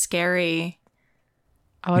 That is scary.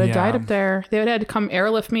 I would have died up there. They would have had to come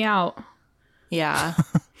airlift me out. Yeah.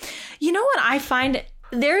 You know what I find?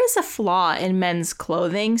 There is a flaw in men's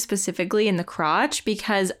clothing, specifically in the crotch,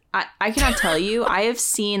 because I cannot tell you, I have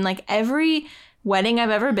seen like every wedding I've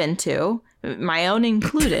ever been to, my own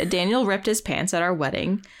included. Daniel ripped his pants at our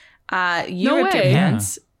wedding. You ripped your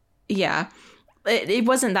pants. Yeah. It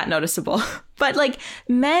wasn't that noticeable. But like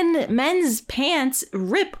men's pants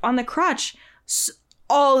rip on the crotch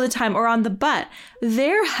all the time, or on the butt.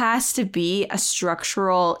 There has to be a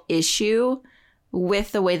structural issue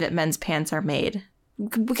with the way that men's pants are made.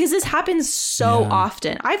 Because this happens so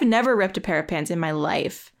often. I've never ripped a pair of pants in my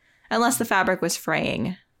life, unless the fabric was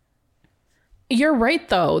fraying. You're right,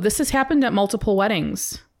 though. This has happened at multiple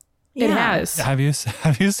weddings. Yeah. It has. Have you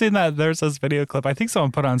seen that? There's this video clip. I think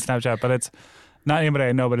someone put it on Snapchat, but it's not anybody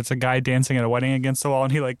I know, but it's a guy dancing at a wedding against the wall,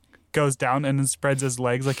 and he like goes down and then spreads his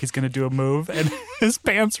legs like he's going to do a move, and his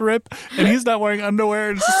pants rip, and he's not wearing underwear,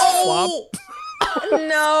 and it's just flop.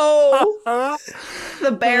 No.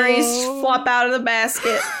 The berries flop out of the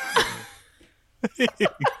basket.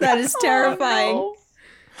 That is terrifying.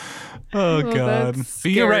 Oh God.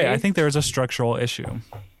 But you're right. I think there is a structural issue.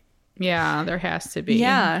 Yeah, there has to be.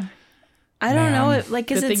 Yeah. I don't know.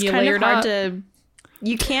 Because it's kind of hard to...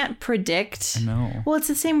 You can't predict. I know. Well, it's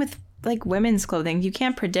the same with like women's clothing. You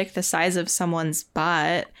can't predict the size of someone's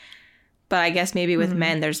butt. But I guess maybe with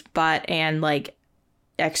men, there's butt and like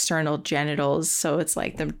external genitals, so it's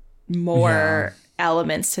like the more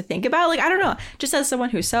elements to think about. Like, I don't know, just as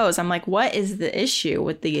someone who sews, I'm like, what is the issue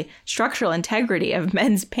with the structural integrity of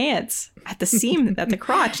men's pants at the seam, at the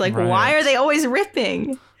crotch? Like, why are they always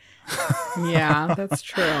ripping? Yeah, that's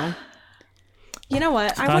true. You know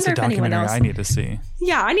what? I wonder if anyone else... I need to see.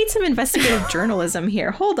 Yeah, I need some investigative journalism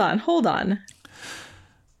here. Hold on.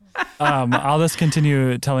 I'll just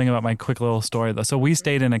continue telling about my quick little story though. So we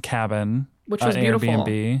stayed in a cabin, which was beautiful,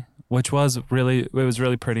 Airbnb, which was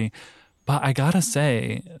really pretty. But I gotta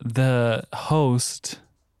say, the host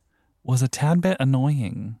was a tad bit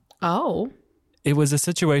annoying. Oh. It was a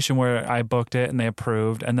situation where I booked it and they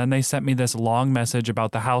approved, and then they sent me this long message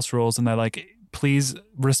about the house rules, and they're like, please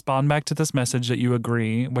respond back to this message that you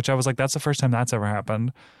agree, which I was like, that's the first time that's ever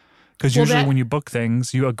happened. Because usually when you book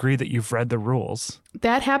things, you agree that you've read the rules.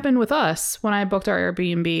 That happened with us when I booked our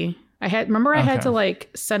Airbnb. I had to like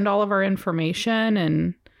send all of our information,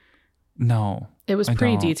 and no, it was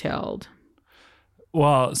pretty detailed.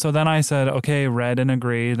 Well, so then I said, okay, read and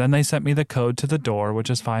agree. Then they sent me the code to the door, which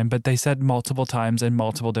is fine. But they said multiple times in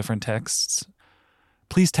multiple different texts,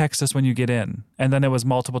 please text us when you get in. And then it was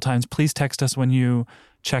multiple times, please text us when you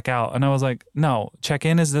check out. And I was like, no, check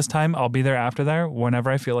in is this time. I'll be there after there whenever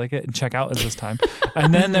I feel like it. And check out is this time.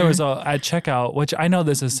 And then there was at checkout, which I know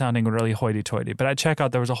this is sounding really hoity-toity, but at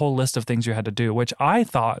checkout, there was a whole list of things you had to do, which I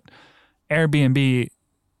thought Airbnb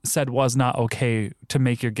said was not okay to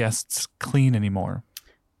make your guests clean anymore.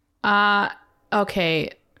 Okay.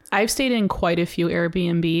 I've stayed in quite a few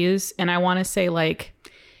Airbnbs, and I want to say like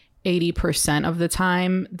 80% of the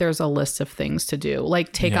time there's a list of things to do,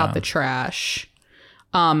 like take out the trash.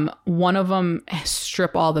 One of them,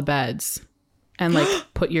 strip all the beds and like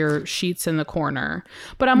put your sheets in the corner.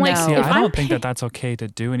 But I'm like, see, I don't think that's okay to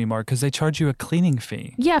do anymore because they charge you a cleaning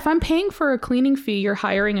fee. Yeah, if I'm paying for a cleaning fee, you're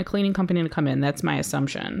hiring a cleaning company to come in. That's my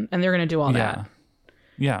assumption. And they're going to do all that.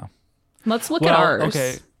 Yeah. Let's look at ours.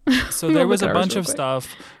 Okay. So there was a bunch of stuff,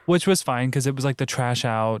 which was fine because it was like the trash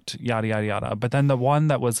out, yada, yada, yada. But then the one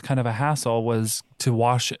that was kind of a hassle was to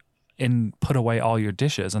wash and put away all your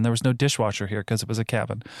dishes. And there was no dishwasher here because it was a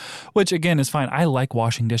cabin, which again is fine. I like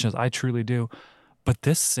washing dishes. I truly do. But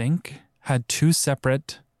this sink had 2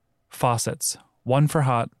 separate faucets, one for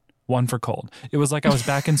hot, one for cold. It was like I was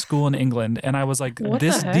back in school in England, and I was like,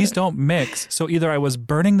 these don't mix. So either I was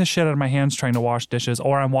burning the shit out of my hands trying to wash dishes,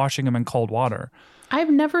 or I'm washing them in cold water.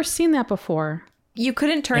 I've never seen that before. You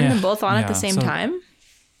couldn't turn them both on at the same time?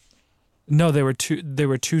 No, they were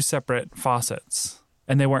two separate faucets,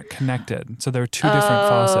 and they weren't connected. So there were 2 different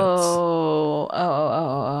faucets.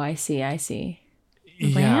 I see.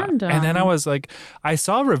 Yeah. Random. And then I was like, I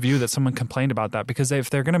saw a review that someone complained about that because if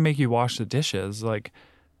they're going to make you wash the dishes, like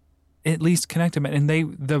at least connect them. And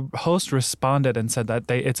the host responded and said that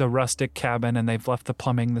it's a rustic cabin and they've left the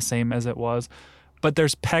plumbing the same as it was. But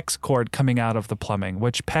there's PEX cord coming out of the plumbing,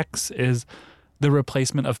 which PEX is the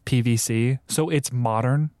replacement of PVC. So it's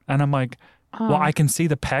modern. And I'm like, well, I can see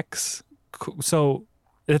the PEX. So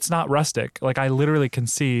it's not rustic. Like I literally can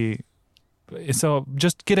see. So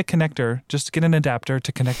just get a connector, just get an adapter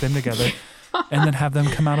to connect them together and then have them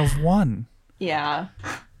come out of one. Yeah.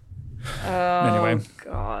 Anyway.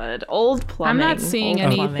 God. Old plumbing. I'm not seeing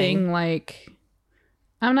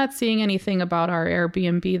anything about our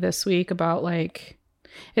Airbnb this week about like,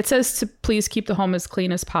 it says to please keep the home as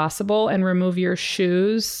clean as possible and remove your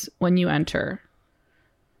shoes when you enter.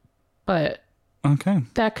 But okay,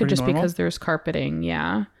 that could just because there's carpeting.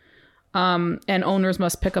 Yeah. And owners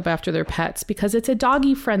must pick up after their pets because it's a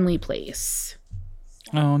doggy-friendly place.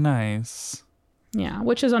 Oh, nice. Yeah,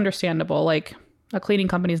 which is understandable. Like, a cleaning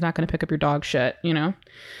company is not going to pick up your dog shit, you know?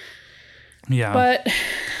 Yeah. But,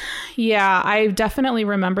 yeah, I definitely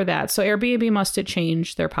remember that. So Airbnb must have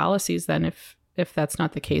changed their policies then if that's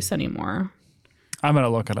not the case anymore. I'm going to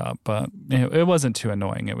look it up, but it wasn't too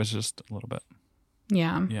annoying. It was just a little bit.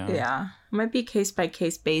 Yeah. It might be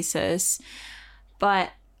case-by-case basis.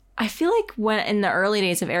 But I feel like when in the early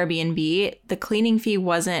days of Airbnb, the cleaning fee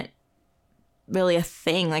wasn't really a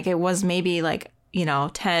thing. Like it was maybe like,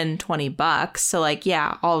 $10-20. So like,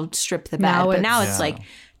 yeah, I'll strip the bed. But now it's like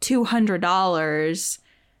 $200.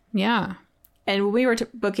 Yeah. And when we were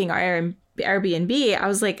booking our Airbnb, I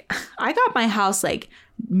was like, I got my house like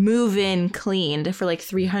move in cleaned for like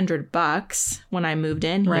 $300 when I moved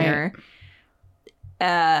in here.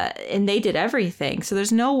 And they did everything. So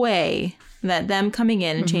there's no way that them coming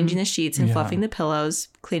in and changing the sheets and fluffing the pillows,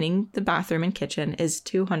 cleaning the bathroom and kitchen is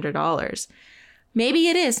 $200. Maybe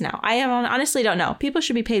it is now. I honestly don't know. People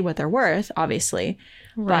should be paid what they're worth, obviously.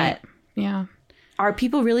 Right. But yeah, are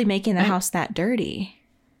people really making the house that dirty?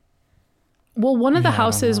 Well, one of the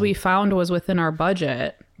houses we found was within our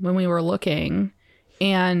budget when we were looking.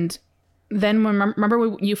 And then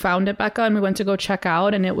remember you found it, Becca, and we went to go check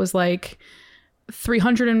out and it was like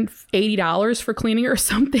 $380 for cleaning or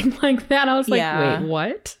something like that. I was like, wait,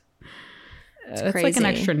 what? It's like an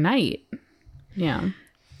extra night. Yeah.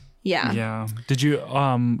 Did you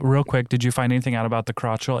real quick, did you find anything out about the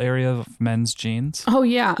crotchal area of men's jeans? Oh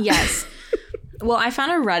yeah. Yes. Well, I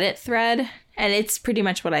found a Reddit thread and it's pretty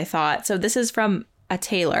much what I thought. So this is from a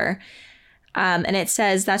tailor. And it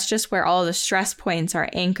says that's just where all the stress points are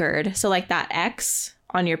anchored. So like that X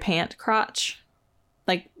on your pant crotch,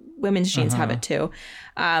 like women's jeans have it too.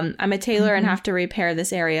 I'm a tailor and have to repair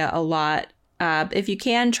this area a lot. If you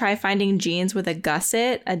can, try finding jeans with a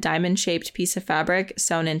gusset, a diamond-shaped piece of fabric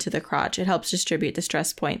sewn into the crotch. It helps distribute the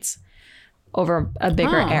stress points over a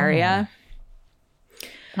bigger area.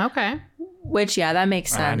 Okay. Which, that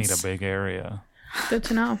makes sense. I need a big area. Good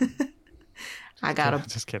to know. I got a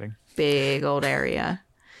just kidding. Big old area.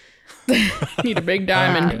 Need a big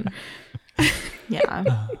diamond.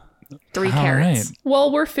 Yeah. 3 carats. Right.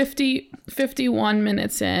 Well, we're 51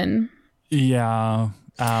 minutes in. Yeah.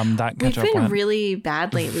 That ketchup We've been went really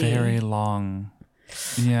bad lately. very long.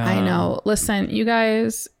 Yeah. I know. Listen, you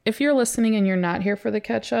guys, if you're listening and you're not here for the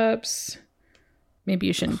catch-ups, maybe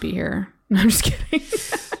you shouldn't be here. No, I'm just kidding.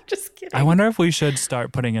 Just kidding. I wonder if we should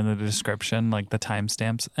start putting in the description like the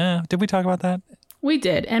timestamps. Did we talk about that? We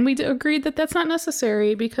did, and we agreed that that's not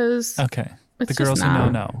necessary because Okay. it's The girls just who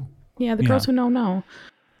not. know. Yeah, the girls who know.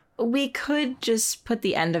 We could just put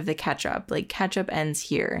the end of the ketchup. Like, ketchup ends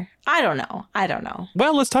here. I don't know.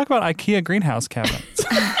 Well, let's talk about IKEA greenhouse cabinets.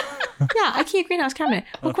 Yeah, IKEA greenhouse cabinet.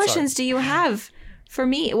 What questions do you have for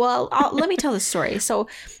me? Well, let me tell the story. So,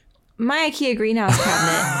 my IKEA greenhouse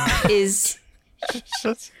cabinet is...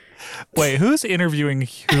 Wait, who's interviewing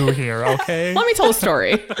who here? Okay. Let me tell a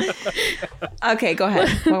story. Okay, go ahead.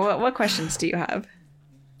 What questions do you have?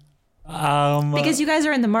 Because you guys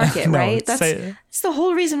are in the market, no, right? That's the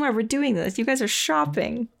whole reason why we're doing this. You guys are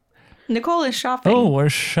shopping. Nicole is shopping. Oh, we're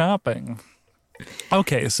shopping.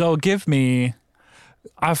 Okay, so give me...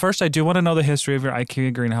 first, I do want to know the history of your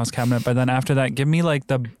IKEA greenhouse cabinet, but then after that, give me like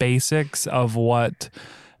the basics of what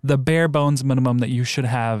the bare bones minimum that you should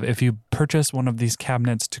have if you purchase one of these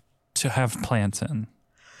cabinets to have plants in.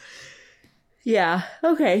 Yeah.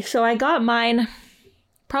 Okay, so I got mine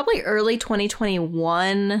probably early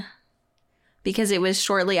 2021 because it was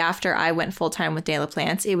shortly after I went full-time with De La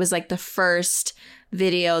Plants. It was like the first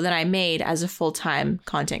video that I made as a full-time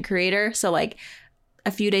content creator. So like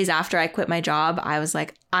a few days after I quit my job, I was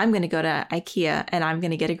like, I'm going to go to IKEA and I'm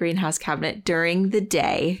going to get a greenhouse cabinet during the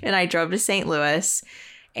day. And I drove to St. Louis,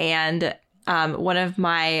 and one of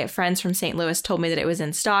my friends from St. Louis told me that it was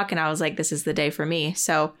in stock, and I was like, this is the day for me.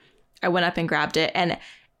 So I went up and grabbed it, and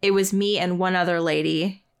it was me and one other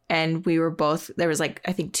lady, and we were both, there was like,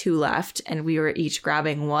 I think 2 left, and we were each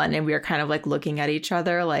grabbing one, and we were kind of like looking at each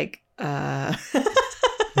other like,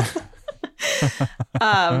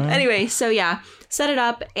 Anyway, so yeah, set it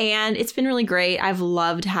up, and it's been really great. I've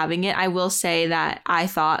loved having it. I will say that I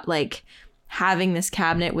thought like having this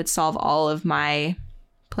cabinet would solve all of my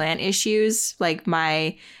plant issues, like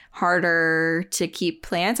my harder to keep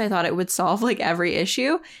plants. I thought it would solve like every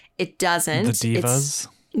issue. It doesn't. The divas?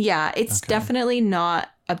 It's definitely not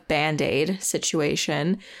a Band-Aid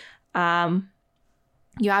situation.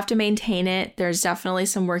 You have to maintain it. There's definitely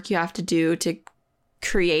some work you have to do to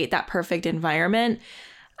create that perfect environment.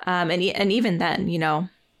 And even then, you know,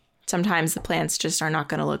 sometimes the plants just are not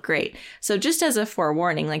going to look great. So just as a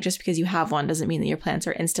forewarning, like just because you have one doesn't mean that your plants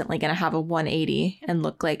are instantly going to have a 180 and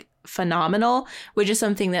look like phenomenal, which is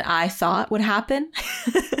something that I thought would happen.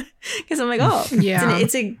 Because I'm like, oh, yeah,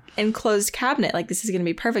 it's a enclosed cabinet. Like this is going to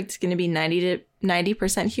be perfect. It's going to be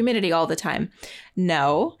 90% humidity all the time.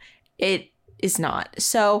 No, it is not.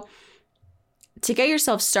 So to get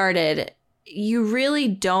yourself started, you really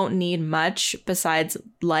don't need much besides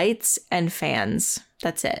lights and fans.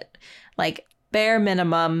 That's it. Like bare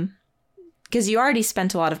minimum, because you already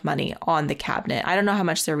spent a lot of money on the cabinet. I don't know how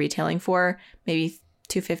much they're retailing for. Maybe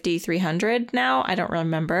 $250, $300 now. I don't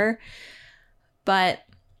remember. But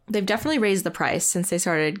they've definitely raised the price since they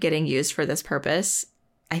started getting used for this purpose,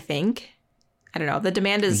 I think. I don't know. The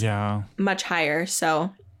demand is much higher,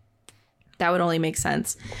 so that would only make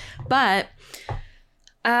sense. But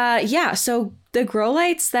so the grow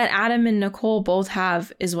lights that Adam and Nicole both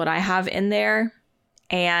have is what I have in there.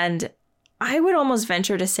 And I would almost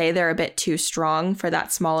venture to say they're a bit too strong for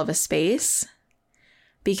that small of a space,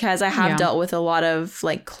 because I have dealt with a lot of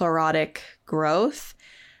like chlorotic growth.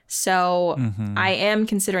 So I am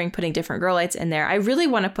considering putting different grow lights in there. I really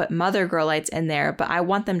want to put mother grow lights in there, but I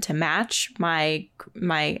want them to match my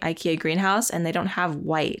IKEA greenhouse, and they don't have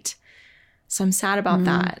white. So I'm sad about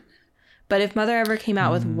that. But if mother ever came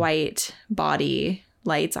out with white body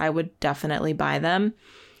lights, I would definitely buy them.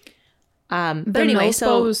 But anyway,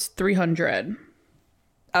 so was $300.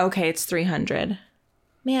 Okay, it's $300.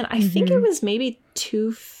 Man, I think it was maybe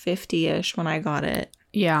 $250-ish when I got it.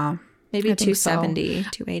 Yeah. Maybe $270,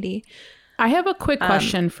 $280. I have a quick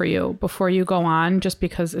question for you before you go on, just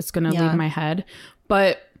because it's going to leave my head.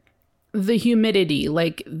 But the humidity,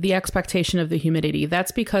 like the expectation of the humidity,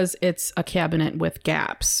 that's because it's a cabinet with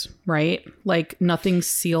gaps, right? Like nothing's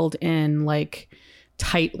sealed in like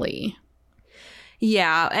tightly.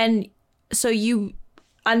 Yeah. And so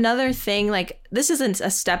another thing, like this isn't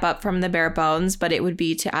a step up from the bare bones, but it would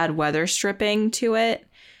be to add weather stripping to it.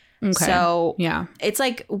 Okay. So it's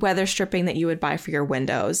like weather stripping that you would buy for your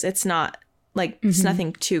windows. It's not like, it's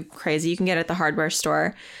nothing too crazy. You can get it at the hardware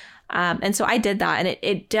store. And so I did that, and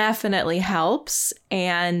it definitely helps.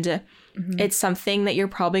 And it's something that you're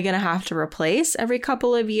probably going to have to replace every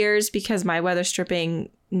couple of years because my weather stripping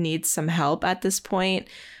needs some help at this point.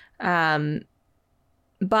 But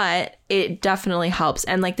it definitely helps.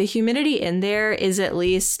 And like the humidity in there is at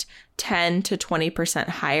least 10 to 20%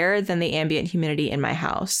 higher than the ambient humidity in my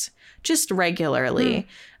house, just regularly,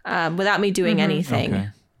 without me doing anything. Okay.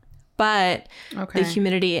 But the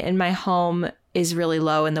humidity in my home is really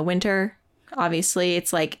low in the winter. Obviously,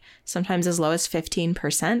 it's like sometimes as low as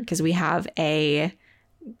 15% because we have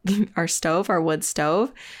our wood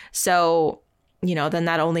stove. So, you know, then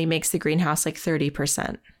that only makes the greenhouse like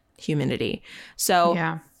 30% humidity.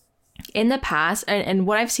 So in the past, and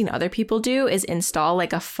what I've seen other people do is install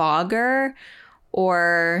like a fogger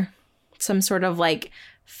or some sort of like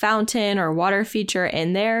fountain or water feature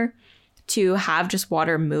in there to have just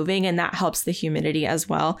water moving, and that helps the humidity as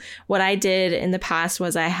well. What I did in the past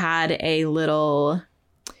was I had a little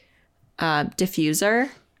diffuser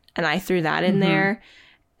and I threw that in there,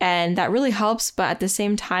 and that really helps, but at the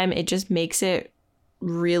same time it just makes it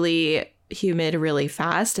really humid really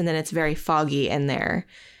fast, and then it's very foggy in there,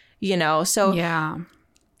 you know. So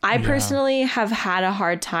I personally have had a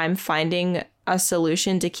hard time finding a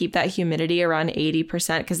solution to keep that humidity around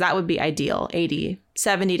 80%, because that would be ideal.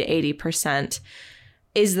 70 to 80%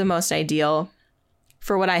 is the most ideal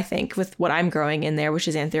for what I think with what I'm growing in there, which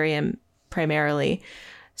is Anthurium primarily.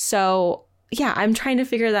 So yeah, I'm trying to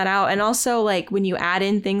figure that out. And also, like, when you add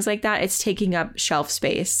in things like that, it's taking up shelf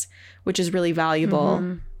space, which is really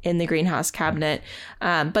valuable in the greenhouse cabinet.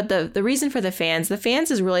 But the reason for the fans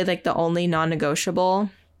is really like the only non-negotiable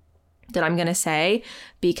that I'm going to say,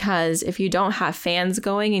 because if you don't have fans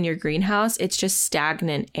going in your greenhouse, it's just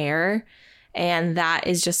stagnant air. And that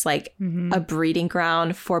is just like a breeding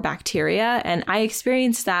ground for bacteria. And I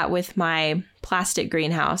experienced that with my plastic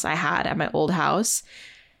greenhouse I had at my old house.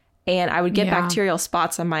 And I would get bacterial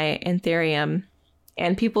spots on my Anthurium.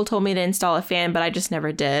 And people told me to install a fan, but I just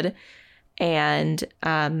never did. And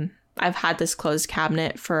I've had this closed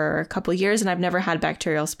cabinet for a couple of years, and I've never had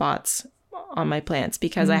bacterial spots on my plants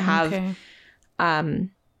because I have a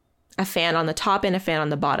fan on the top and a fan on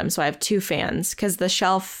the bottom. So I have two fans because the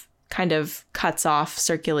shelf kind of cuts off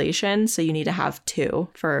circulation. So you need to have two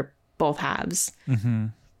for both halves.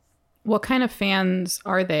 What kind of fans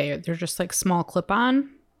are they? They're just like small clip-on?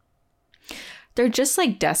 They're just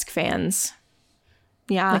like desk fans.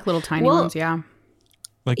 Yeah. Like little tiny ones,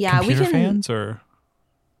 Like computer fans or?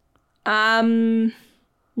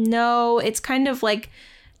 No, it's kind of like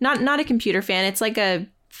not a computer fan. It's like a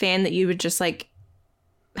fan that you would just like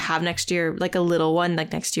have next to your, like a little one,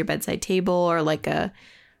 like next to your bedside table, or like a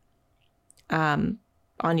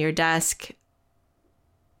on your desk.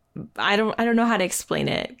 I don't know how to explain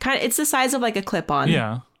it. It's the size of like a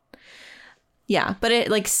clip-on. Yeah, but it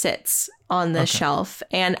like sits on the shelf.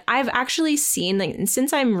 And I've actually seen, like,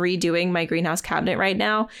 since I'm redoing my greenhouse cabinet right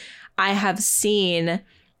now, I have seen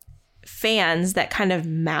fans that kind of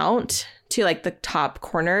mount to like the top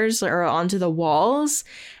corners or onto the walls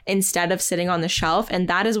instead of sitting on the shelf. And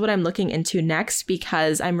that is what I'm looking into next,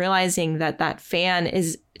 because I'm realizing that fan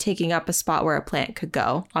is taking up a spot where a plant could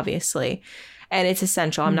go, obviously. And it's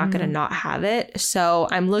essential. I'm not going to not have it. So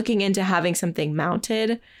I'm looking into having something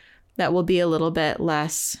mounted that will be a little bit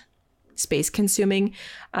less space consuming.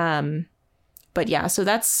 But yeah, so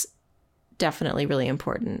that's definitely really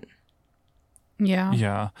important.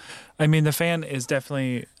 Yeah. I mean, the fan is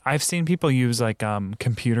definitely, I've seen people use like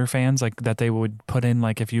computer fans, like that they would put in,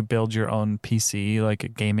 like if you build your own PC, like a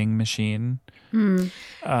gaming machine.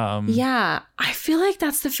 Yeah, I feel like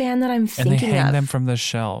that's the fan that I'm thinking of. And they hang them from the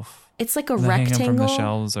shelf. It's like a they rectangle. Hang them from the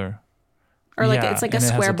shelves or like it's like a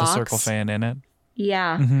square it has, like, box. a circle fan in it.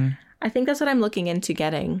 Yeah. I think that's what I'm looking into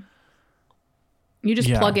getting. You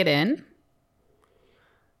just plug it in?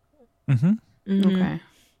 Okay.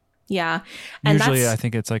 Yeah. And usually I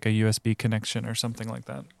think it's like a USB connection or something like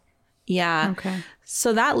that. Yeah. Okay.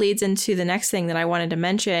 So that leads into the next thing that I wanted to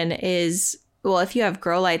mention is, well, if you have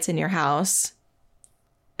grow lights in your house,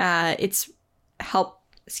 it's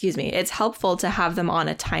helpful to have them on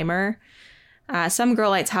a timer. Some grow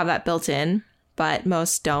lights have that built in, but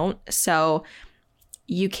most don't. So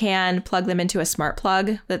you can plug them into a smart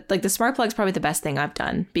plug. Like the smart plug is probably the best thing I've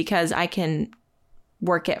done, because I can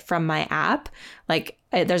work it from my app. Like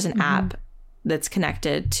there's an app that's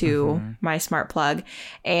connected to my smart plug,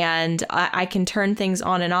 and I can turn things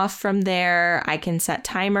on and off from there. I can set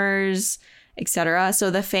timers, etc.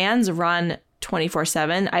 So the fans run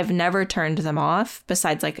 24/7. I've never turned them off,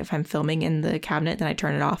 besides like if I'm filming in the cabinet, then I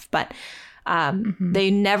turn it off. But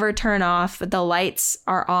they never turn off. The lights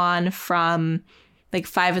are on from like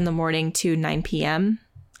 5 a.m. to 9 p.m.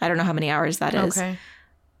 I don't know how many hours that is. Okay.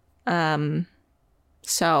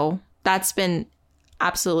 So that's been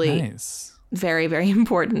absolutely Nice. very, very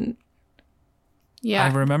important. Yeah. I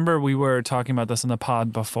remember we were talking about this in the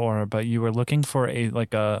pod before, but you were looking for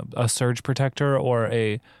a surge protector or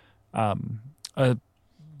a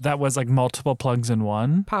that was like multiple plugs in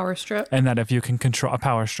one. Power strip. And that if you can control a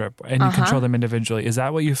power strip and you control them individually. Is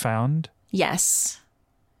that what you found? Yes.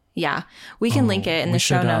 Yeah. We can link it in the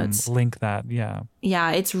show notes. Link that. Yeah.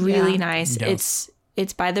 Yeah. It's really nice. Yes.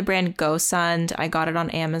 It's by the brand GoSund. I got it on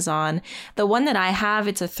Amazon. The one that I have,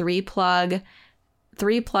 it's a 3 plug-in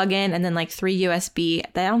and then like 3 USB.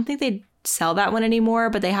 I don't think they sell that one anymore,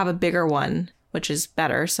 but they have a bigger one, which is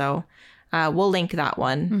better. So we'll link that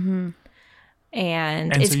one. Mm-hmm.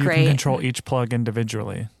 And so it's you great. can control each plug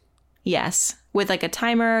individually. Yes. With like a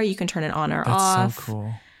timer, you can turn it on or That's off. so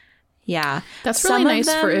cool. Yeah. That's really nice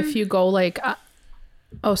for if you go like,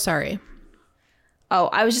 oh, sorry. Oh,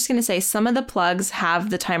 I was just going to say some of the plugs have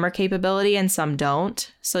the timer capability and some don't.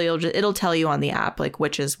 So it'll tell you on the app like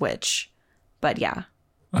which is which. But yeah.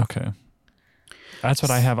 Okay. That's what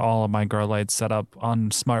I have all of my grow lights set up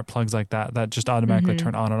on smart plugs like that just automatically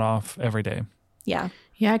turn on and off every day. Yeah.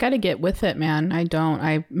 Yeah, I got to get with it, man.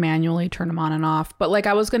 I manually turn them on and off. But like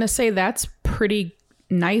I was going to say, that's pretty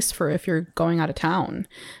nice for if you're going out of town,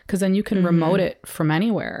 because then you can remote it from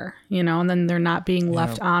anywhere, and then they're not being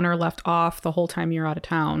left on or left off the whole time you're out of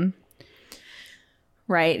town.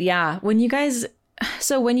 Right. Yeah. When you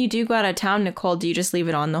do go out of town, Nicole, do you just leave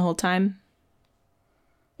it on the whole time?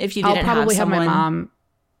 If you didn't I'll probably have my mom.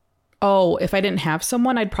 Oh, if I didn't have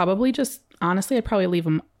someone, I'd probably leave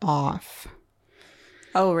them off.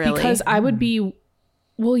 Oh, really? Because I would be,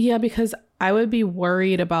 because I would be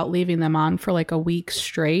worried about leaving them on for like a week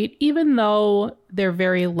straight, even though they're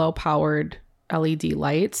very low powered LED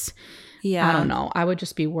lights. Yeah. I don't know. I would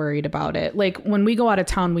just be worried about it. Like when we go out of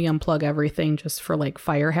town, we unplug everything just for like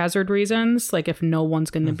fire hazard reasons, like if no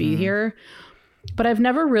one's going to be here. But I've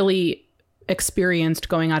never really experienced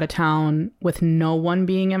going out of town with no one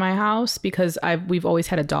being in my house, because we've always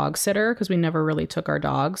had a dog sitter because we never really took our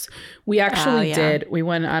dogs. We actually did. We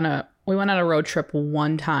went on a road trip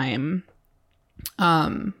one time.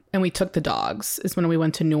 And we took the dogs is when we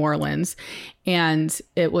went to New Orleans, and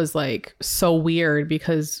it was like so weird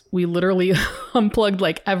because we literally unplugged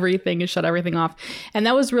like everything and shut everything off. And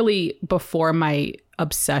that was really before my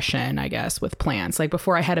obsession, I guess, with plants, like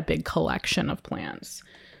before I had a big collection of plants.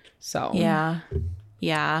 So yeah.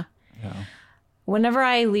 Whenever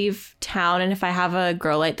I leave town and if I have a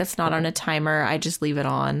grow light that's not on a timer, I just leave it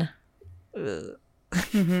on.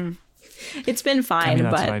 It's been fine.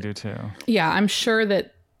 That's but what I do too. Yeah, I'm sure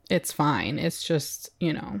that it's fine. It's just,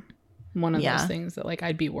 one of those things that like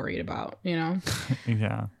I'd be worried about, Yeah.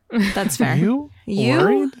 That's fair. You?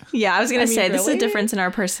 Worried? Yeah, I was going to say, this is a really? difference in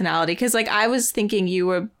our personality. Because like I was thinking you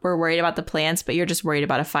were worried about the plants, but you're just worried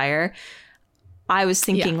about a fire. I was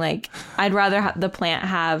thinking like I'd rather the plant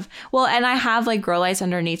have, and I have like grow lights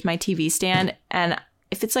underneath my TV stand, and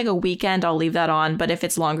if it's like a weekend, I'll leave that on. But if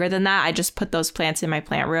it's longer than that, I just put those plants in my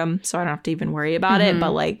plant room so I don't have to even worry about it.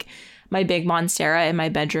 But like my big Monstera in my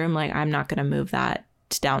bedroom, like I'm not going to move that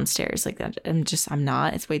downstairs like that. I'm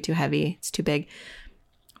not. It's way too heavy. It's too big.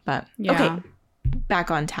 But okay,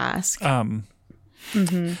 back on task.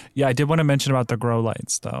 Yeah, I did want to mention about the grow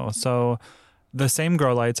lights though. So the same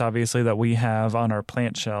grow lights, obviously, that we have on our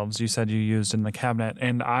plant shelves, you said you used in the cabinet.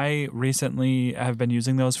 And I recently have been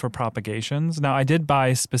using those for propagations. Now, I did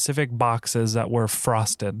buy specific boxes that were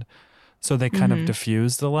frosted, so they kind of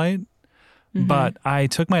diffuse the light. But I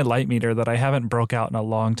took my light meter that I haven't broke out in a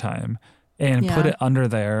long time and put it under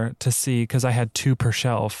there to see, because I had 2 per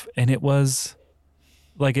shelf. And it was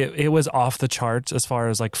like, it was off the charts as far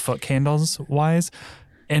as like foot candles wise.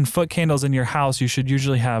 And foot candles in your house, you should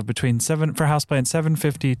usually have between for houseplants,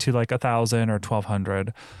 $750 to like $1,000 or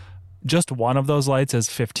 $1,200. Just one of those lights is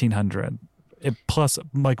 $1,500, plus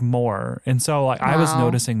like more. And so like I was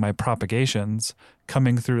noticing my propagations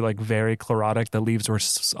coming through like very chlorotic. The leaves were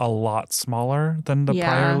a lot smaller than the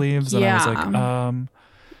prior leaves, and I was like,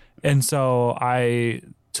 and so I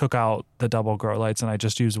took out the double grow lights and I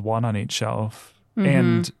just used one on each shelf.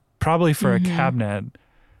 And probably for a cabinet,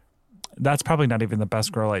 that's probably not even the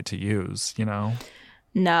best grow light to use,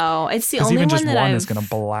 No, it's the only even one just that one I've... is going to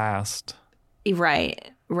blast.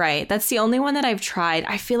 Right. That's the only one that I've tried.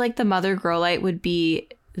 I feel like the mother grow light would be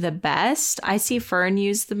the best. I see Fern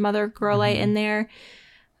use the mother grow light in there.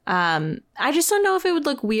 I just don't know if it would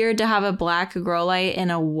look weird to have a black grow light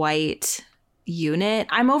in a white unit.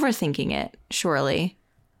 I'm overthinking it, surely.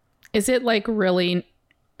 Is it like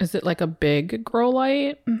a big grow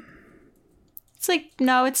light? It's like,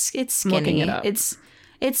 no, it's skinny. It's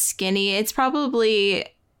skinny. It's probably,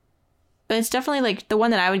 but it's definitely like the one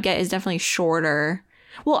that I would get is definitely shorter.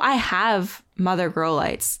 Well, I have mother grow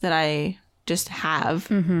lights that I just have.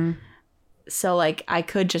 Mm-hmm. So like I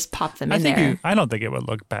could just pop them in there. I don't think it would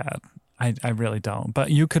look bad. I really don't. But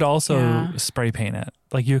you could also spray paint it.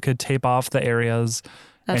 Like you could tape off the areas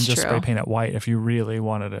and just spray paint it white if you really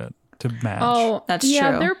wanted it to match. Oh, that's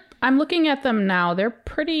true. I'm looking at them now. They're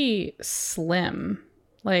pretty slim.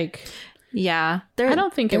 Like, yeah, I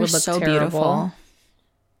don't think it would look so terrible. Beautiful.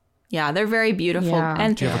 Yeah, they're very beautiful. Yeah.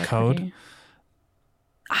 And do you have a code?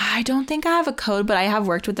 I don't think I have a code, but I have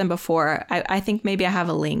worked with them before. I think maybe I have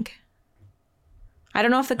a link. I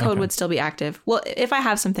don't know if the code would still be active. Well, if I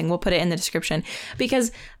have something, we'll put it in the description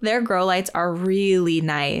because their grow lights are really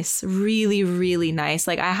nice. Really, really nice.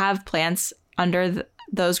 Like I have plants under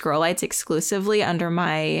those grow lights exclusively under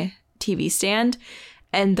my TV stand.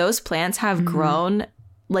 And those plants have grown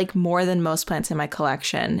like more than most plants in my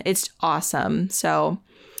collection. It's awesome. So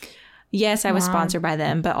yes, I was sponsored by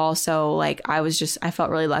them, but also like I felt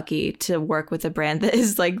really lucky to work with a brand that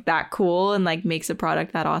is like that cool and like makes a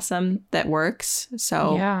product that awesome that works.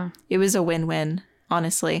 So it was a win-win,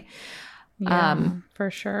 honestly. Yeah,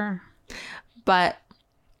 for sure. But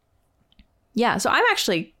yeah, so I'm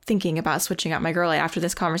actually thinking about switching out my grow light after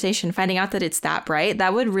this conversation, finding out that it's that bright.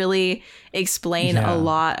 That would really explain a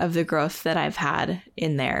lot of the growth that I've had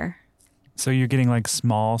in there. So you're getting like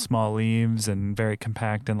small leaves and very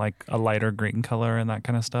compact and like a lighter green color and that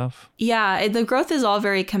kind of stuff? Yeah, the growth is all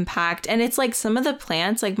very compact. And it's like some of the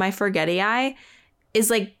plants, like my forgetii, is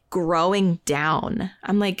like growing down.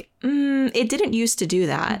 I'm like, it didn't used to do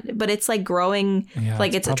that. But it's like growing,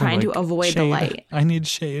 like it's trying to avoid the light. I need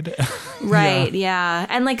shade. Right, yeah.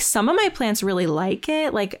 And like some of my plants really like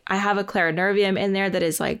it. Like I have a Clarinervium in there that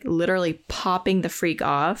is like literally popping the freak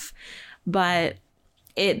off. But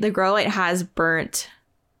the grow light has burnt.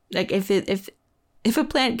 Like if a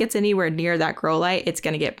plant gets anywhere near that grow light, it's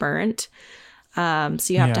going to get burnt. So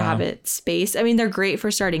you have to have it spaced. I mean, they're great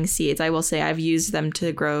for starting seeds. I will say I've used them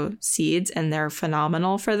to grow seeds and they're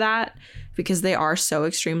phenomenal for that because they are so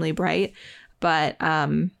extremely bright. But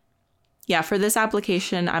for this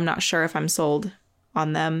application, I'm not sure if I'm sold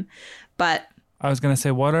on them. But I was going to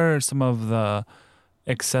say, what are some of the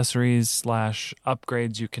accessories /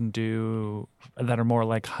 upgrades you can do that are more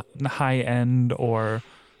like high end or,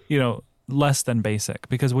 less than basic?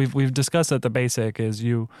 Because we've discussed that the basic is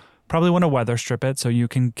you probably want to weather strip it so you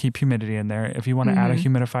can keep humidity in there. If you want to add a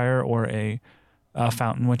humidifier or a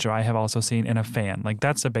fountain, which I have also seen, in a fan, like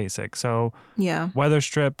that's a basic. So weather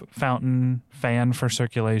strip, fountain, fan for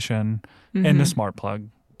circulation, and a smart plug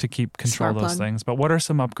to keep control of those things. But what are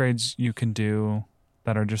some upgrades you can do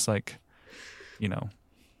that are just like,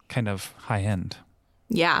 kind of high end?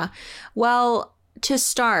 Yeah. Well, to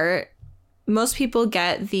start, most people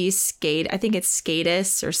get the I think it's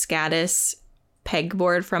Skatus or Skatus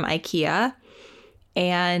pegboard from IKEA.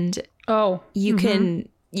 And you can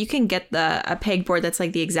get a pegboard that's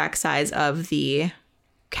like the exact size of the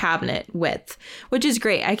cabinet width, which is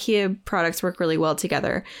great. IKEA products work really well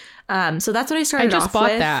together. So that's what I started off with.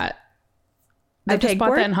 I just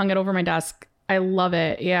bought that and hung it over my desk. I love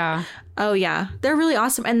it. Yeah. Oh, yeah. They're really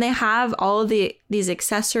awesome. And they have all of these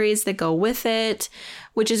accessories that go with it,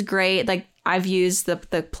 which is great. Like I've used the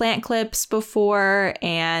plant clips before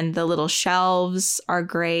and the little shelves are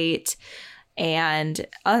great. And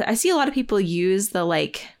I see a lot of people use the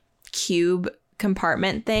like cube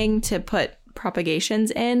compartment thing to put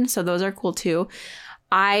propagations in. So those are cool too.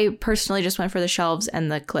 I personally just went for the shelves and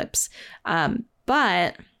the clips.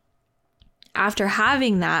 But after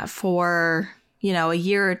having that for a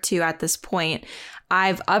year or two at this point,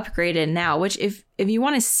 I've upgraded now, which if you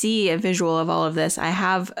want to see a visual of all of this, I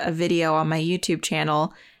have a video on my YouTube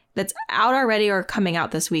channel that's out already or coming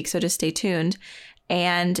out this week. So just stay tuned.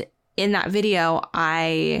 And in that video,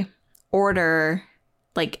 I order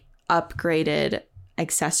like upgraded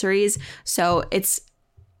accessories. So it's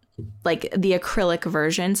like the acrylic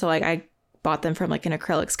version. So like I bought them from like an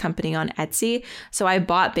acrylics company on Etsy. So I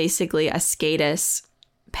bought basically a Skatus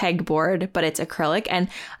pegboard, but it's acrylic. And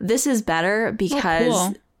this is better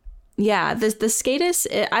because the Skatus,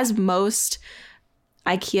 as most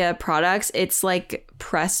IKEA products, it's like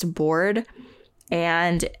pressed board.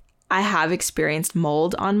 And I have experienced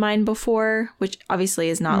mold on mine before, which obviously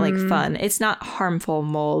is not like fun. It's not harmful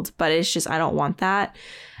mold, but it's just, I don't want that.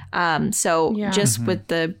 Just with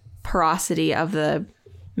the porosity of the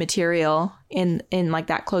material in like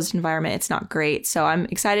that closed environment, it's not great. So I'm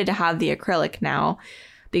excited to have the acrylic now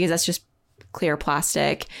because that's just clear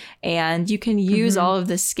plastic, and you can use all of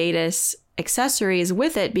the Skatus accessories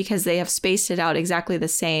with it because they have spaced it out exactly the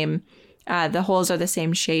same. The holes are the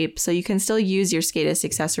same shape, so you can still use your SKATIS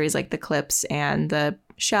accessories like the clips and the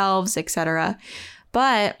shelves, etc.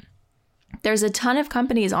 But there's a ton of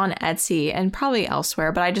companies on Etsy and probably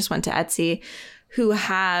elsewhere, but I just went to Etsy, who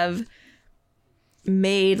have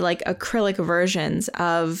made like acrylic versions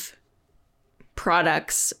of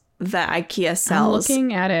products that IKEA sells.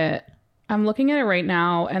 I'm looking at it right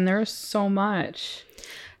now, and there's so much.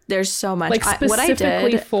 There's so much. Like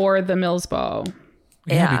specifically for the Mills bow.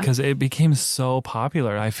 Yeah, because it became so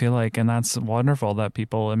popular, I feel like, and that's wonderful that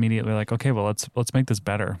people immediately like, okay, well, let's make this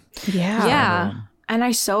better. Yeah. And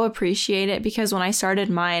I so appreciate it because when I started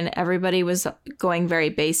mine, everybody was going very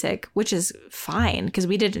basic, which is fine because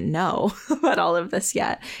we didn't know about all of this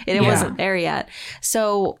yet. And it wasn't there yet.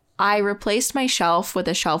 So I replaced my shelf with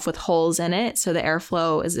a shelf with holes in it. So the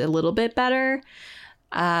airflow is a little bit better.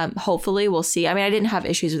 Hopefully, we'll see. I mean, I didn't have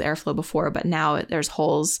issues with airflow before, but now there's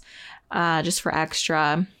holes just for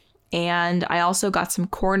extra. And I also got some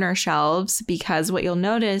corner shelves because what you'll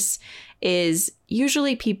notice is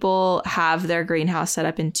usually people have their greenhouse set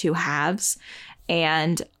up in 2 halves,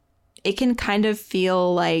 and it can kind of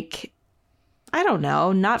feel like, I don't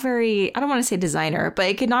know, not very, I don't want to say designer, but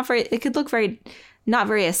it could look very, not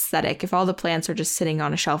very aesthetic if all the plants are just sitting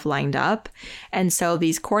on a shelf lined up. And so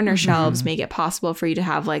these corner shelves make it possible for you to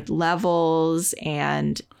have like levels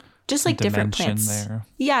and just like different plants. There.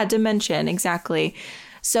 Yeah, dimension, exactly.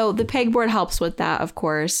 So the pegboard helps with that, of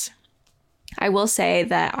course. I will say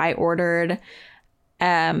that I ordered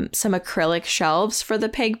some acrylic shelves for the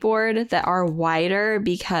pegboard that are wider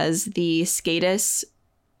because the SKATIS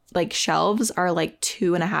like shelves are like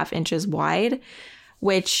 2.5 inches wide,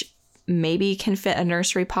 which maybe can fit a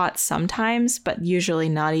nursery pot sometimes, but usually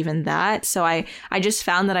not even that. So I just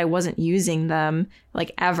found that I wasn't using them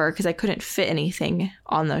like ever because I couldn't fit anything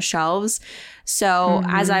on those shelves. So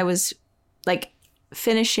as I was like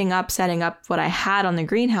finishing up, setting up what I had on the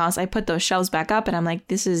greenhouse, I put those shelves back up and I'm like,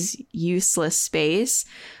 this is useless space.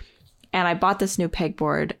 And I bought this new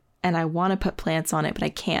pegboard and I want to put plants on it, but I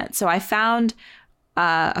can't. So I found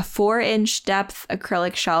a 4-inch depth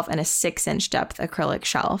acrylic shelf and a 6-inch depth acrylic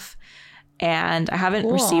shelf. And I haven't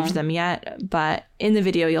received them yet, but in the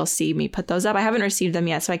video, you'll see me put those up. I haven't received them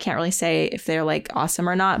yet, so I can't really say if they're like awesome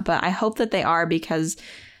or not, but I hope that they are because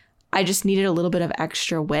I just needed a little bit of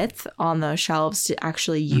extra width on those shelves to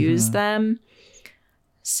actually use them.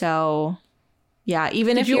 So yeah,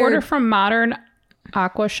 even if you order from Modern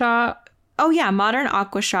Aqua Shop. Oh yeah, Modern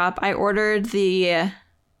Aqua Shop. I ordered the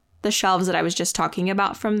shelves that I was just talking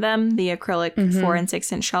about from them, the acrylic 4 and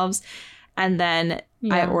 6 inch shelves. And then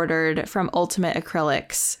I ordered from Ultimate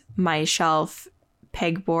Acrylics my shelf,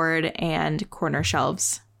 pegboard, and corner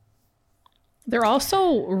shelves. They're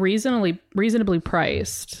also reasonably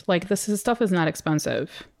priced. Like this stuff is not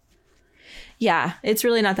expensive. Yeah, it's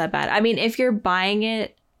really not that bad. I mean, if you're buying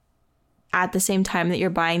it at the same time that you're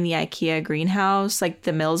buying the IKEA greenhouse, like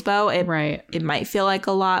the Mills bow, it might feel like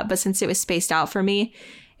a lot. But since it was spaced out for me,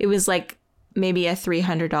 it was like maybe a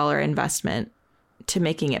 $300 investment to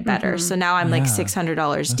making it better. So now I'm like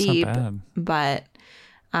 $600 deep, but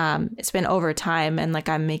it's been over time and like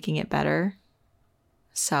I'm making it better.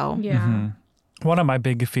 So one of my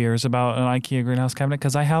big fears about an IKEA greenhouse cabinet,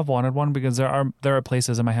 because I have wanted one, because there are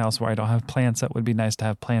places in my house where I don't have plants that would be nice to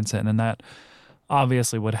have plants in, and that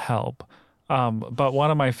obviously would help. But one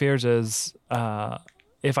of my fears is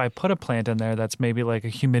if I put a plant in there that's maybe like a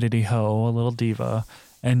humidity hoe, a little diva,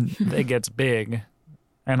 and it gets big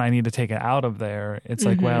and I need to take it out of there, it's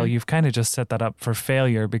like, well, you've kind of just set that up for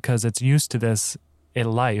failure because it's used to this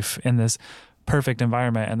in life, in this perfect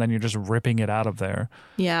environment, and then you're just ripping it out of there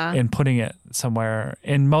and putting it somewhere.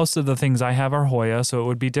 And most of the things I have are Hoya, so it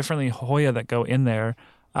would be differently Hoya that go in there.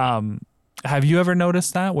 Have you ever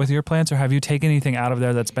noticed that with your plants, or have you taken anything out of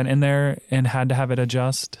there that's been in there and had to have it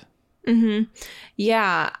adjust?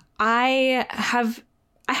 Yeah, I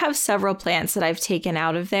have several plants that I've taken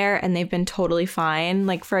out of there and they've been totally fine.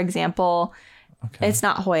 Like, for example, it's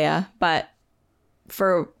not Hoya, but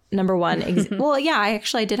for number one, well, yeah,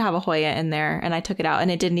 I did have a Hoya in there and I took it out and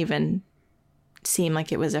it didn't even seem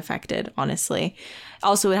like it was affected, honestly.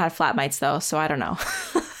 Also, it had flat mites though, so I don't know.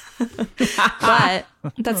 But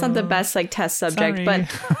that's not the best like test subject. Sorry. But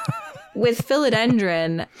with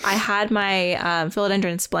philodendron, I had my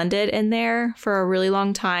philodendron splendid in there for a really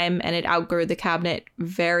long time and it outgrew the cabinet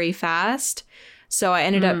very fast. So I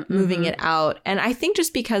ended up moving it out. And I think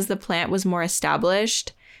just because the plant was more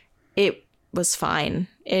established, it was fine.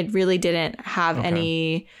 It really didn't have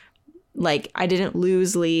any, like, I didn't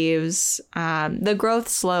lose leaves. The growth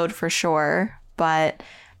slowed for sure, but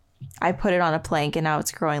I put it on a plank and now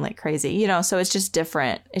it's growing like crazy, you know, so it's just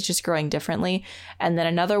different. It's just growing differently. And then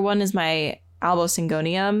another one is my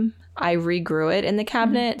Albosingonium. I regrew it in the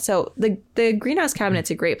cabinet. So the greenhouse cabinet's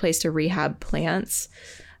a great place to rehab plants.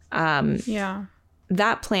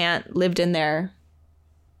 That plant lived in there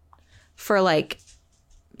for like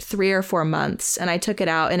 3 or 4 months, and I took it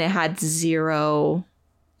out and it had zero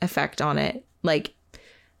effect on it. Like,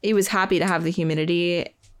 it was happy to have the humidity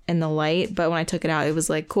and the light, but when I took it out, it was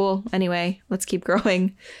like, cool, anyway, let's keep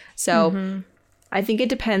growing. So I think it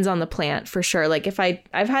depends on the plant for sure. Like, if I've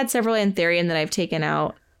had several Anthurium that I've taken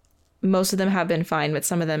out, most of them have been fine, but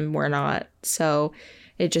some of them were not. So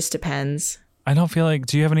it just depends. I don't feel like,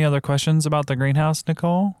 do you have any other questions about the greenhouse,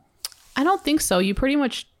 Nicole? I don't think so. You pretty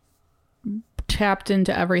much tapped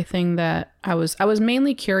into everything that I was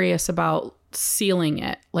mainly curious about sealing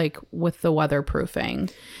it, like with the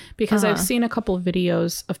weatherproofing, because I've seen a couple of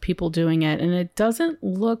videos of people doing it and it doesn't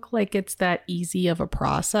look like it's that easy of a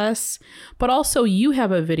process. But also you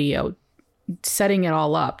have a video setting it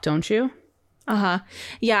all up, don't you? Yeah,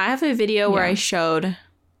 I have a video where I showed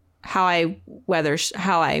how I weather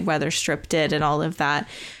stripped it and all of that.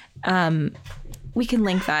 We can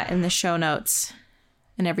link that in the show notes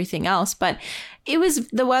and everything else, but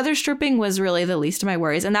the weather stripping was really the least of my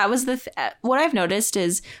worries. And that was what I've noticed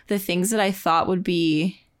is the things that I thought would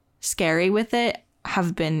be scary with it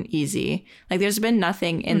have been easy. Like, there's been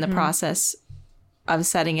nothing in the process of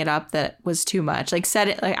setting it up that was too much. Like,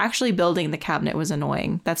 actually building the cabinet was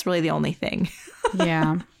annoying. That's really the only thing.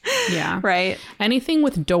 Yeah. Right. Anything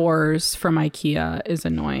with doors from IKEA is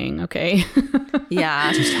annoying. Okay.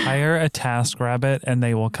 Yeah. Just hire a TaskRabbit and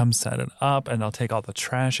they will come set it up and they'll take all the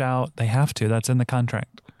trash out. They have to. That's in the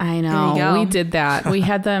contract. I know. We did that. We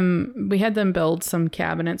had them build some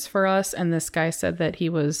cabinets for us, and this guy said that he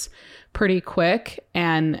was pretty quick,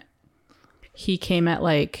 and he came at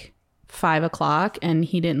like 5 o'clock and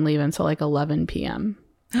he didn't leave until like 11 p.m.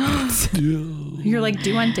 You're like, do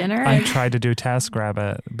you want dinner? I tried to do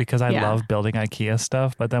TaskRabbit because I love building IKEA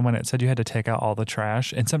stuff, but then when it said you had to take out all the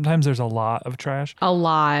trash, and sometimes there's a lot of trash. A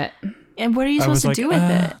lot. And what are you supposed to do with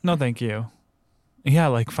it? No, thank you. Yeah,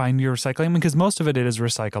 like find your recycling, because most of it is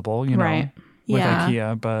recyclable, you know, right. with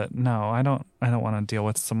IKEA. But no, I don't want to deal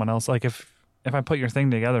with someone else. Like, if I put your thing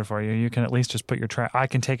together for you, you can at least just put your trash. I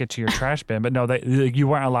can take it to your trash bin, but no, you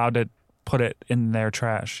weren't allowed to put it in their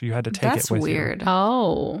trash. You had to take it with you. That's weird.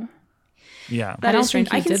 Oh. Yeah. I don't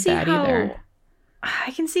think he did that either.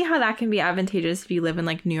 I can see how that can be advantageous if you live in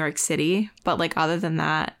like New York City, but like other than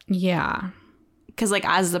that. Yeah. Because like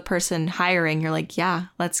as the person hiring, you're like, yeah,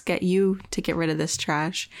 let's get you to get rid of this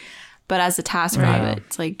trash. But as a TaskRabbit,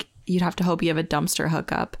 it's like you'd have to hope you have a dumpster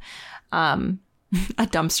hookup. A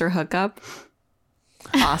dumpster hookup.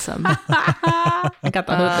 Awesome. I got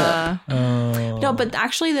the hookup. No, but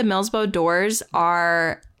actually the Millsbo doors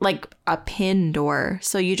are like a pin door.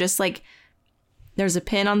 So you just like, there's a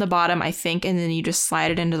pin on the bottom, I think, and then you just slide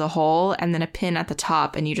it into the hole, and then a pin at the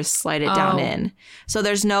top, and you just slide it down in. So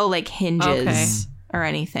there's no like hinges or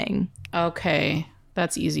anything. Okay.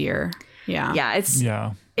 That's easier. Yeah.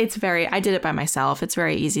 Yeah. It's very, I did it by myself. It's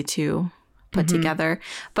very easy to put together.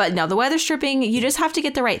 But no, the weather stripping, you just have to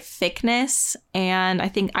get the right thickness. And I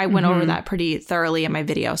think I went over that pretty thoroughly in my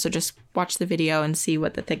video. So just watch the video and see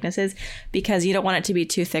what the thickness is, because you don't want it to be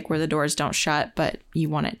too thick where the doors don't shut, but you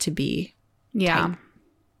want it to be tight.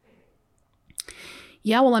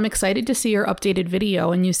 Yeah, well, I'm excited to see your updated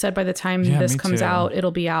video. And you said by the time this comes out,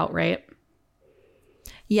 it'll be out, right?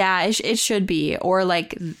 Yeah, it should be. Or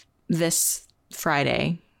like this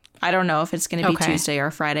Friday. I don't know if it's going to be Tuesday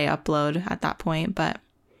or Friday upload at that point, but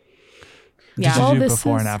yeah. Did you do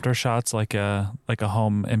before and after shots like a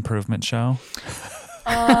home improvement show?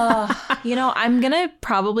 You know, I'm going to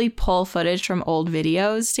probably pull footage from old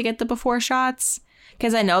videos to get the before shots,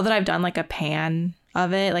 because I know that I've done like a pan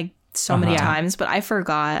of it like so many times, but I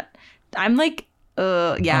forgot. I'm like,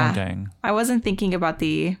 Oh, dang. I wasn't thinking about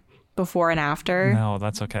the before and after. No,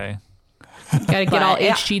 that's okay. Gotta get all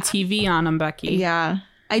HGTV on them, Becky. Yeah.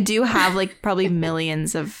 I do have like probably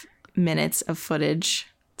millions of minutes of footage,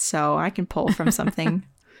 so I can pull from something.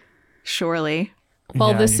 Surely.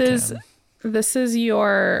 Well, this is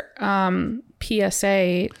your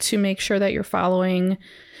PSA to make sure that you're following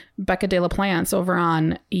Becca De La Plants over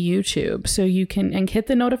on YouTube, so you can and hit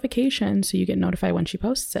the notification so you get notified when she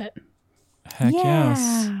posts it. Heck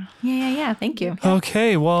yes. Yeah. Thank you.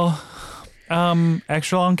 Okay, well,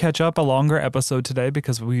 extra long catch up, a longer episode today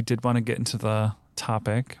because we did want to get into the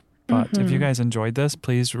topic. But if you guys enjoyed this,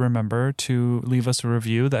 please remember to leave us a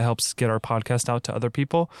review. That helps get our podcast out to other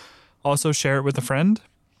people. Also share it with a friend,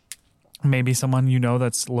 maybe someone you know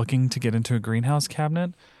that's looking to get into a greenhouse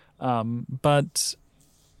cabinet. But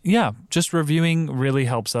yeah, just reviewing really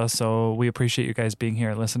helps us. So we appreciate you guys being here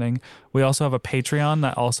and listening. We also have a Patreon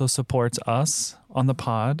that also supports us on the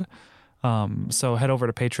pod. So head over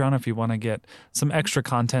to Patreon if you want to get some extra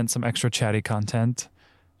content, some extra chatty content.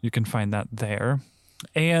 You can find that there.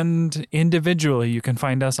 And individually, you can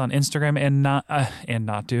find us on Instagram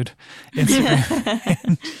Instagram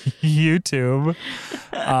and YouTube.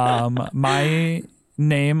 My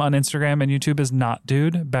name on Instagram and YouTube is Not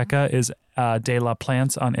Dude. Becca is De La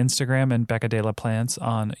Plants on Instagram and Becca De La Plants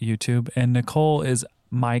on YouTube. And Nicole is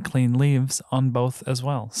My Clean Leaves on both as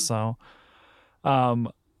well. So, and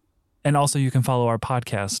also you can follow our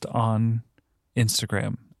podcast on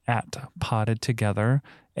Instagram at Potted Together.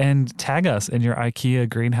 And tag us in your IKEA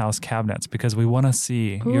greenhouse cabinets because we want to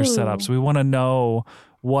see your setups. We want to know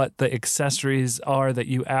what the accessories are that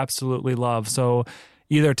you absolutely love. So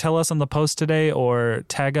either tell us on the post today or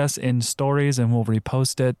tag us in stories and we'll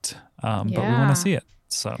repost it. But we want to see it.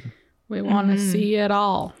 So we want to see it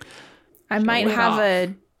all. I might have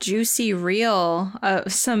a juicy reel of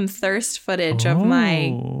some thirst footage of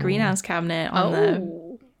my greenhouse cabinet on the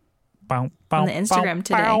Instagram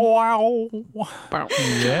today.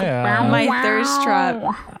 Yeah. My thirst trap.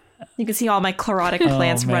 You can see all my chlorotic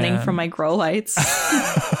plants running from my grow lights.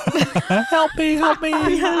 Help me.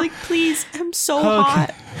 Yeah, like, please, I'm so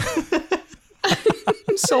hot.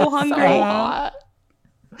 I'm so hungry. So hot.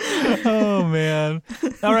 Oh, man.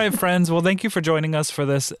 All right, friends. Well, thank you for joining us for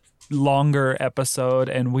this longer episode,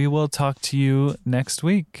 and we will talk to you next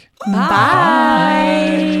week.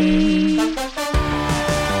 Bye.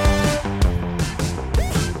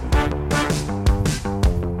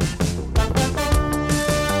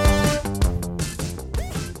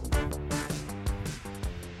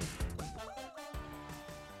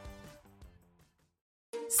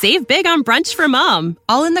 Save big on brunch for mom,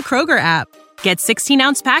 all in the Kroger app. Get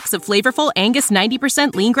 16-ounce packs of flavorful Angus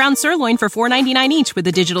 90% lean ground sirloin for $4.99 each with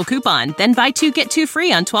a digital coupon. Then buy 2, get 2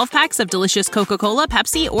 free on 12 packs of delicious Coca-Cola,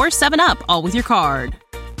 Pepsi, or 7-Up, all with your card.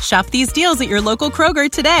 Shop these deals at your local Kroger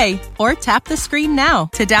today, or tap the screen now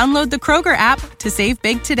to download the Kroger app to save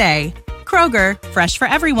big today. Kroger, fresh for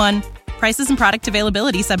everyone. Prices and product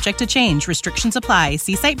availability subject to change. Restrictions apply.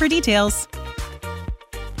 See site for details.